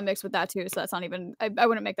rely on the mix with that too. So that's not even, I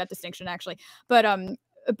wouldn't make that distinction actually. But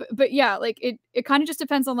yeah, like it kind of just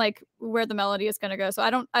depends on like where the melody is going to go. So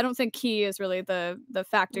I don't think key is really the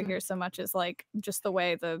factor here so much as like just the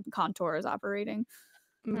way the contour is operating.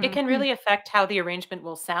 It can really affect how the arrangement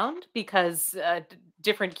will sound because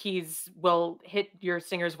different keys will hit your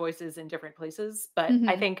singer's voices in different places. But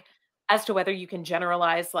I think as to whether you can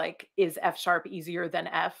generalize, like, is F sharp easier than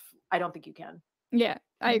F? I don't think you can. Yeah,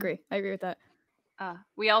 I agree. I agree with that.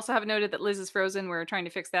 We also have noted that Liz is frozen. We're trying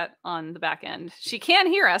to fix that on the back end. She can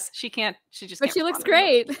hear us. She just but can't she looks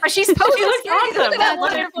great. But she's supposed to look awesome. That That's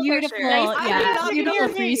wonderful beautiful. picture. Yeah, beautiful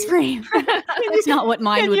freeze frame. That's not what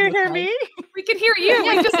mine would look like. We can hear you.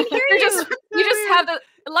 We just you just have the.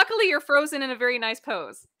 Luckily, you're frozen in a very nice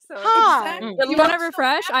pose. So you want to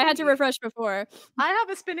refresh? I had to refresh before. I have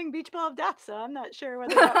a spinning beach ball of death, so I'm not sure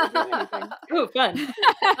whether that would do anything. Ooh, fun.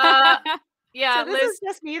 Yeah, so this Liz. is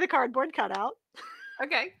just me, the cardboard cutout.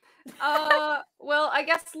 Okay. Well, I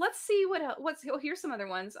guess let's see here's some other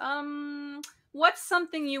ones. What's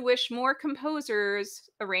something you wish more composers,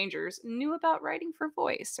 arrangers knew about writing for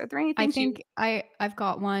voice? Are there any things I think I've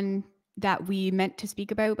got one that we meant to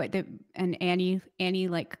speak about, but and Annie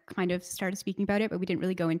like kind of started speaking about it, but we didn't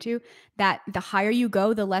really go into that. The higher you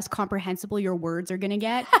go, the less comprehensible your words are going to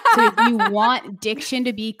get. So if you want diction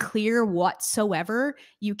to be clear whatsoever,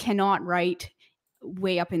 you cannot write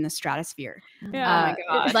way up in the stratosphere. Yeah,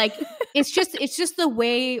 oh my God. Like it's just the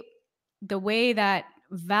way that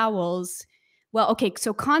vowels. Well, okay,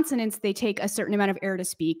 so consonants, they take a certain amount of air to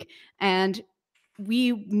speak, and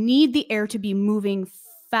we need the air to be moving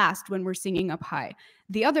fast when we're singing up high.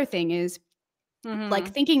 The other thing is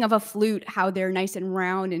like thinking of a flute, how they're nice and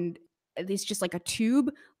round and it's just like a tube.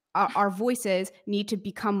 Our voices need to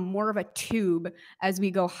become more of a tube as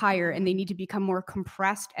we go higher, and they need to become more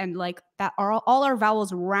compressed, and like that are all our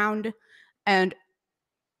vowels round and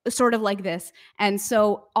sort of like this. And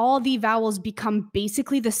so all the vowels become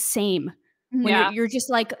basically the same when you're just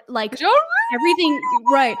like everything,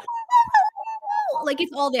 right? Like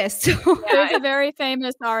it's all this. There's a very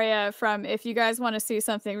famous aria from, if you guys want to see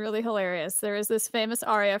something really hilarious, there is this famous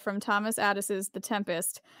aria from Thomas Addis's The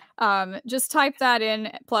Tempest. Just type that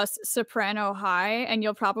in plus soprano high and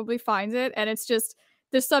you'll probably find it. And it's just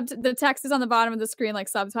the text is on the bottom of the screen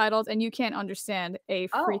like subtitled, and you can't understand a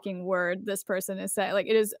freaking word this person is saying. Like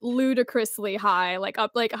it is ludicrously high, like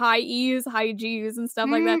up like high E's, high G's and stuff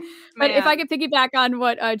like that. But if I could piggyback on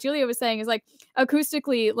what Julia was saying, is like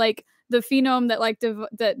acoustically, like the phenome that like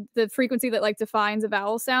the frequency that like defines a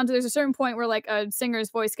vowel sound, there's a certain point where like a singer's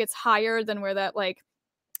voice gets higher than where that like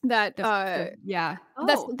that that's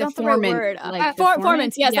not the right word. Like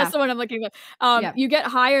formants. Yes, that's the one I'm looking for. You get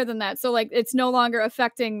higher than that, so like it's no longer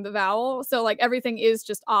affecting the vowel. So like everything is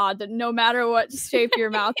just odd, no matter what shape your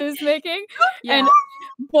mouth is making. And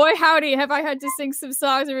boy howdy, have I had to sing some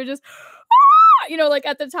songs that were just like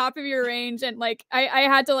at the top of your range, and like I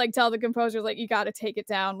had to like tell the composer, like, you got to take it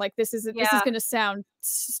down. Like this is going to sound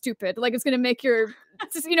stupid. Like it's going to make your,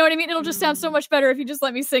 you know what I mean? It'll just sound so much better if you just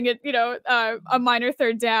let me sing it, a minor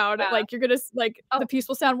third down. Like you're going to like the piece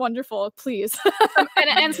will sound wonderful, please.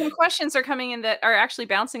 and some questions are coming in that are actually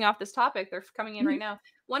bouncing off this topic. They're coming in right now.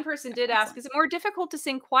 One person did ask, is it more difficult to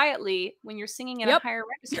sing quietly when you're singing in a higher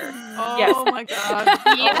register? Oh my God.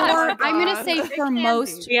 I'm going to say for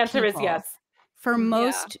most the answer is yes. For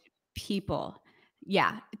most people,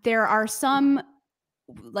 there are some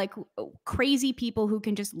like crazy people who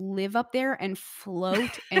can just live up there and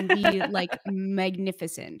float and be like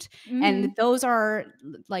magnificent. And those are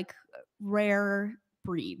like rare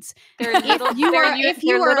breeds. They're little, if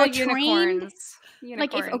you are trained, unicorns.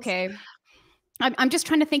 like if I'm just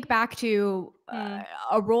trying to think back to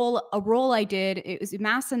a role I did. It was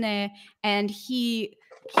Masane, and he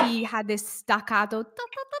had this staccato,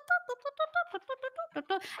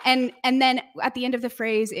 and then at the end of the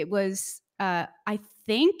phrase, it was I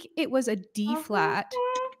think it was a D flat,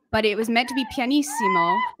 but it was meant to be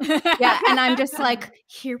pianissimo. Yeah, and I'm just like,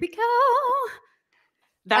 here we go.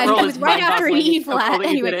 That role it was right after an E flat.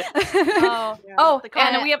 Anyway. The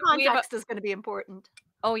context is going to be important.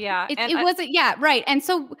 Oh yeah, it wasn't. Yeah, right. And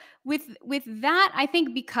so with that, I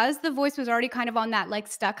think because the voice was already kind of on that like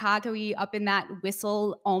staccato-y, up in that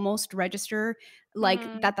whistle almost register, like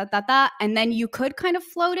da da da da, and then you could kind of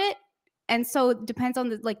float it. And so it depends on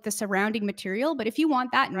the surrounding material. But if you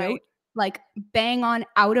want that note like bang on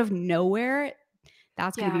out of nowhere,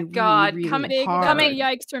 that's gonna be really hard. Coming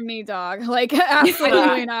yikes from me, dog. Like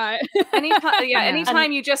absolutely not.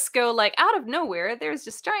 Anytime you just go like out of nowhere, there's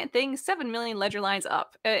just giant thing 7 million ledger lines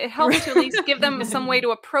up. It helps to at least give them some way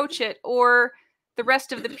to approach it, or the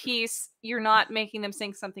rest of the piece, you're not making them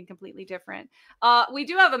sing something completely different. We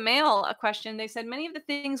do have a question. They said many of the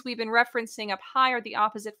things we've been referencing up high are the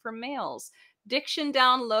opposite for males. Diction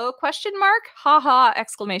down low, question mark, haha,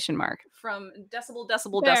 exclamation mark, from decibel.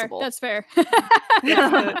 That's fair. What's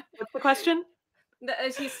the question?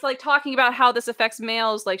 He's like talking about how this affects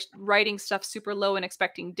males, like writing stuff super low and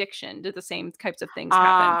expecting diction. Do the same types of things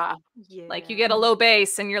happen? Like you get a low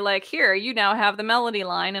bass and you're like, here, you now have the melody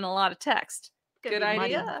line and a lot of text. Good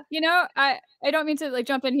idea. You know, I don't mean to like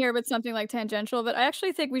jump in here with something like tangential, but I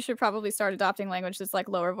actually think we should probably start adopting language that's like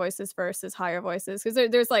lower voices versus higher voices, because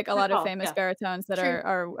there's like a lot of famous baritones that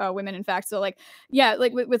are women, in fact. So like, yeah,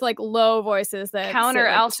 like with like low voices that counter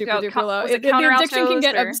alto, super duper low, the diction can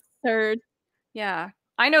get absurd. Yeah,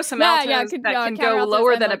 I know some altos that can go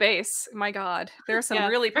lower than a bass. My God, there are some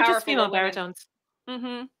really powerful female baritones.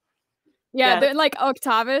 Yeah, they're like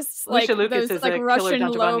octavists, like those like Russian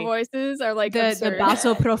low voices are like the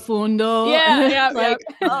basso profundo.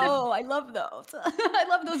 Oh, I love those. I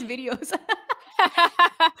love those videos.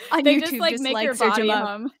 On they YouTube, just make your body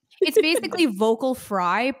hum. It's basically vocal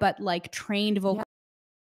fry, but like trained vocal.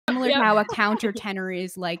 Similar to how a countertenor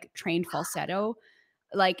is like trained falsetto.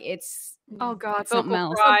 Like it's something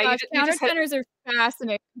else. Countertenors are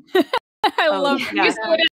fascinating. I love them.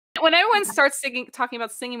 When everyone starts talking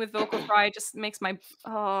about singing with vocal fry, it just makes my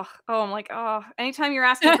I'm like, anytime you're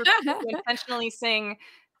asking for people to intentionally sing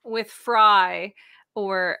with fry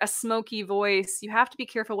or a smoky voice, you have to be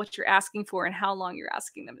careful what you're asking for and how long you're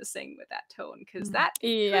asking them to sing with that tone, because that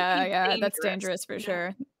that's dangerous for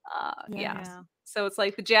sure. So it's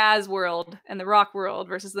like the jazz world and the rock world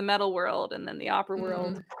versus the metal world and then the opera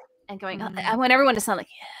world, and going I want everyone to sound like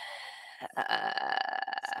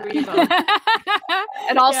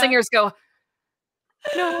and all singers go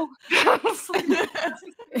no.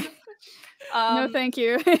 No, thank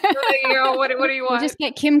you. What do you want? We'll just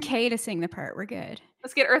get Kim K to sing the part. We're good.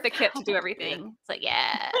 Let's get Eartha Kitt to do everything. It's like,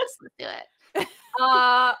 yes, let's do it.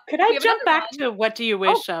 Could I jump back to what do you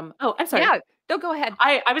wish? I'm sorry. Yeah, go ahead.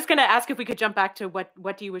 I was going to ask if we could jump back to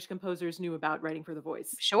what do you wish composers knew about writing for the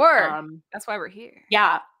voice? Sure. That's why we're here.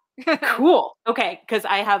 Yeah. Cool. Okay, because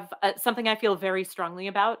I have something I feel very strongly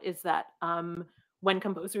about is that when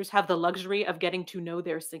composers have the luxury of getting to know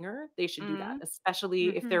their singer, they should do that,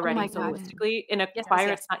 especially if they're writing soloistically. In a choir,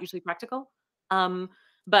 it's not usually practical.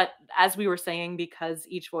 But as we were saying, because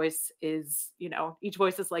each voice is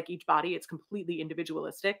like each body, it's completely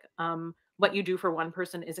individualistic. What you do for one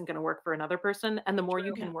person isn't going to work for another person. And the more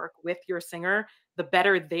you can work with your singer, the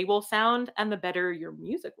better they will sound and the better your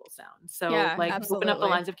music will sound. So open up the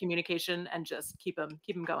lines of communication and just keep them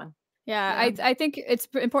going. Yeah, I think it's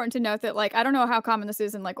important to note that, like, I don't know how common this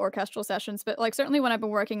is in like orchestral sessions, but like certainly when I've been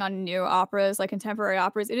working on new operas, like contemporary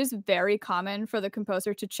operas, it is very common for the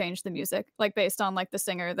composer to change the music, like based on like the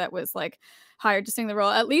singer that was like hired to sing the role.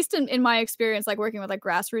 At least in my experience, like working with like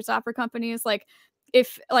grassroots opera companies, like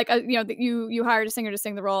if like you hired a singer to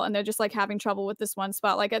sing the role and they're just like having trouble with this one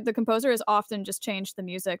spot, like the composer has often just changed the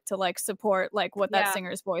music to like support like what that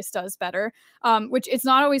singer's voice does better, which it's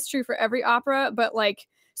not always true for every opera, but like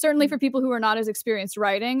certainly for people who are not as experienced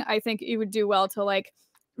writing, I think you would do well to like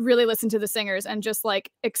really listen to the singers and just like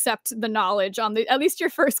accept the knowledge on at least your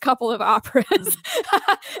first couple of operas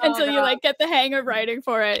until you like get the hang of writing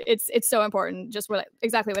for it. It's so important, just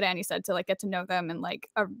exactly what Annie said, to like get to know them and like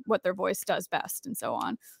what their voice does best and so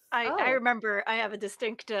on. I remember I have a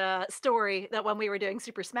distinct story that when we were doing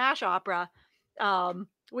Super Smash Opera,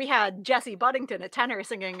 we had Jesse Buddington, a tenor,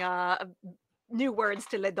 singing new words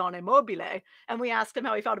to Le Donne Mobile, and we asked him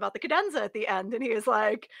how he felt about the cadenza at the end, and he was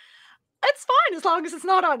like, "It's fine as long as it's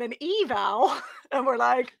not on an E vowel." And we're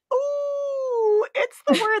like, "Ooh, it's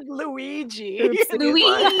the word Luigi."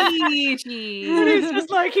 Luigi. And he's just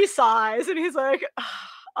like, he sighs, and he's like,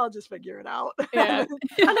 "I'll just figure it out." Yeah. And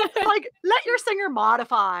it's like, let your singer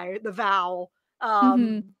modify the vowel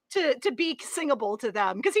to be singable to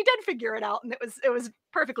them, because he did figure it out, and it was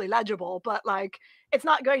perfectly legible. But like, it's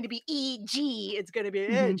not going to be E-G, it's going to be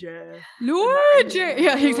Luigi. Luigi.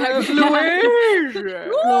 Yeah, exactly.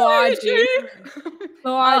 Luigi.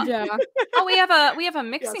 Oh, we have a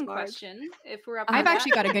mixing question. If we're up, I've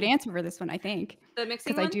actually got a good answer for this one, I think. The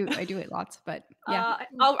mixing because one? I do it lots, but yeah.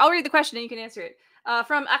 I'll read the question and you can answer it.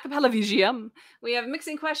 From Acapella VGM, we have a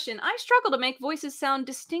mixing question. I struggle to make voices sound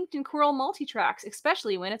distinct in choral multitracks,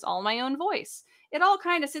 especially when it's all my own voice. It all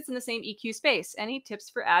kind of sits in the same EQ space. Any tips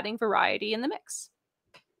for adding variety in the mix?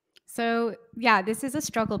 So yeah, this is a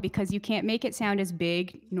struggle because you can't make it sound as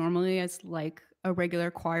big normally as like a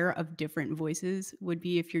regular choir of different voices would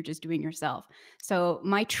be if you're just doing yourself. So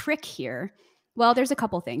my trick here, well, there's a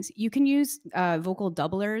couple things. You can use vocal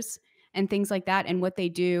doublers and things like that. And what they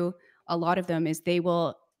do, a lot of them, is they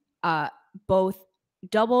will both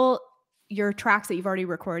double your tracks that you've already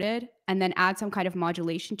recorded and then add some kind of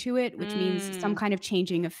modulation to it, which means some kind of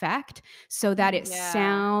changing effect so that it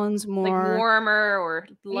sounds more like warmer or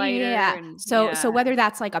lighter. Yeah. So whether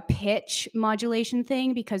that's like a pitch modulation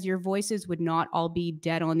thing, because your voices would not all be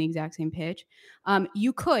dead on the exact same pitch,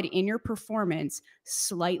 you could in your performance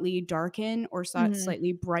slightly darken or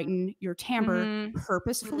slightly brighten your timbre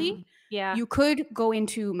purposefully. Yeah. You could go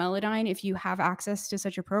into Melodyne if you have access to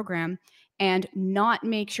such a program and not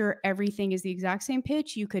make sure everything is the exact same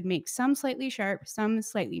pitch. You could make some slightly sharp, some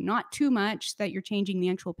slightly not too much that you're changing the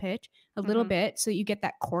actual pitch a little bit, so you get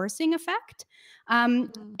that chorusing effect. And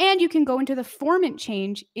you can go into the formant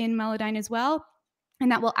change in Melodyne as well,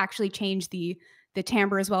 and that will actually change the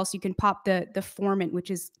timbre as well. So you can pop the formant,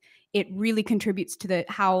 which is, it really contributes to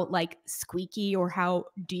how like squeaky or how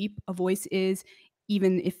deep a voice is,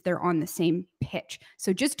 even if they're on the same pitch.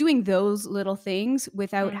 So just doing those little things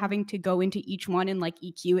without having to go into each one and like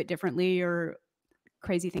EQ it differently or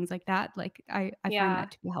crazy things like that. Like I find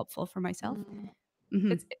that to be helpful for myself.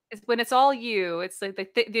 It's when it's all you, it's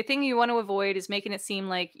like the thing you want to avoid is making it seem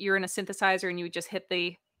like you're in a synthesizer and you just hit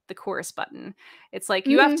the chorus button. It's like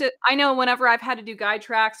you have to, I know whenever I've had to do guide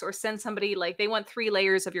tracks or send somebody, like they want 3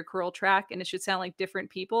 layers of your choral track and it should sound like different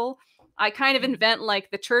people, I kind of invent like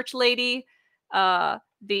the church lady, the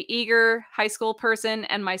eager high school person,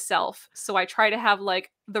 and myself. So I try to have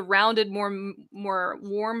like the rounded, more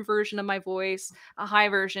warm version of my voice, a high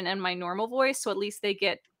version, and my normal voice. So at least they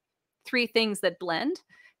get 3 things that blend.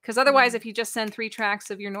 Because otherwise, if you just send 3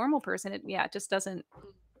 tracks of your normal person, it just doesn't.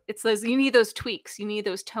 It's those, you need those tweaks. You need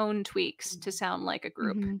those tone tweaks to sound like a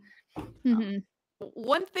group.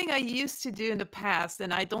 One thing I used to do in the past,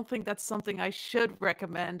 and I don't think that's something I should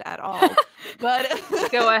recommend at all, but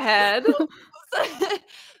go ahead.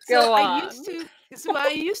 Go on.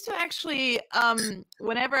 I used to actually,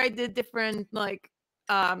 whenever I did different, like,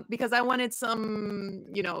 because I wanted some,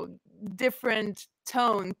 different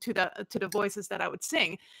tone to the voices that I would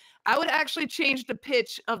sing, I would actually change the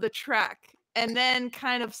pitch of the track and then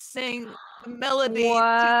kind of sing the melody. What?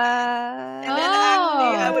 And then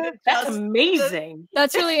actually I would adjust. That's amazing.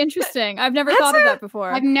 That's really interesting. I've never thought of that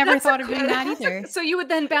before. I've never thought of doing that either. So you would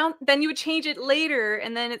then then you would change it later,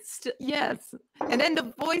 and then it's still yes. And then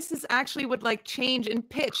the voices actually would like change in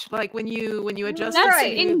pitch, like when you adjust That's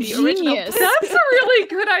the ingenious. original. That's a really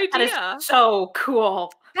good idea. That is so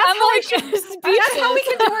cool. That's I'm how like, that's how we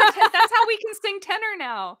can do that's how we can sing tenor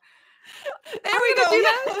now. There we go. Do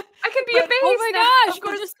that. I can be a bass. Oh my now. gosh,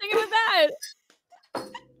 we're just thinking of that.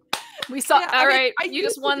 We saw. Yeah, all I mean, right, I you used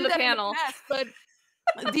just to won do the that in panel. past, but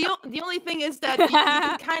the only thing is that you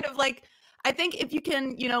can kind of like, I think if you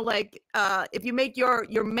can, if you make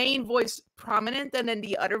your main voice prominent and then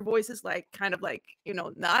the other voice is like kind of like,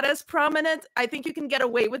 not as prominent, I think you can get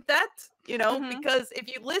away with that, because if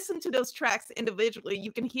you listen to those tracks individually,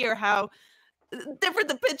 you can hear how different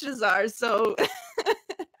the pitches are. So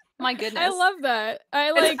my goodness, I love that.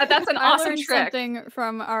 That's an awesome learned trick. Something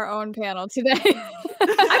from our own panel today.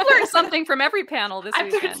 I've learned something from every panel this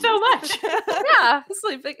I've weekend. learned so much. Yeah, it's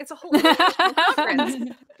a whole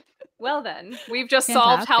conference. Well then, we've just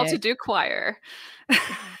solved how to do choir.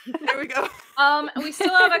 there we go. We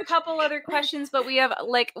still have a couple other questions, but we have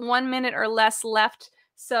like 1 minute or less left.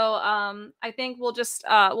 So I think we'll just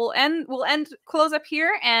close up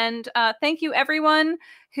here, and thank you everyone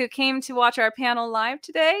who came to watch our panel live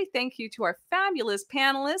today. Thank you to our fabulous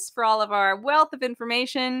panelists for all of our wealth of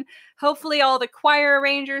information. Hopefully all the choir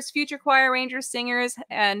arrangers, future choir arrangers, singers,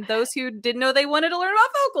 and those who didn't know they wanted to learn about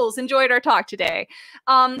vocals enjoyed our talk today.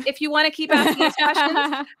 If you want to keep asking us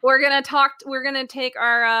questions, we're gonna take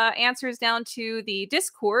our answers down to the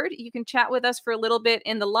Discord. You can chat with us for a little bit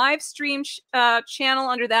in the live stream channel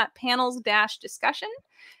under that panels-discussion.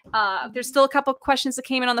 There's still a couple questions that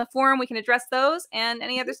came in on the forum. We can address those and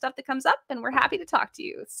any other stuff that comes up, and we're happy to talk to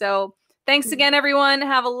you. So thanks again, everyone.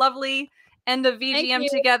 Have a lovely end of VGM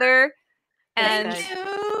together. And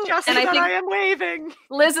Just I think I am waving.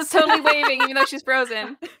 Liz is totally waving, even though she's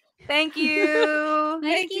frozen. Thank you.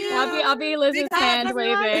 Thank you. I'll be Liz's hand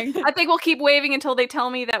waving. I think we'll keep waving until they tell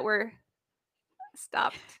me that we're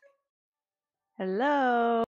stopped. Hello.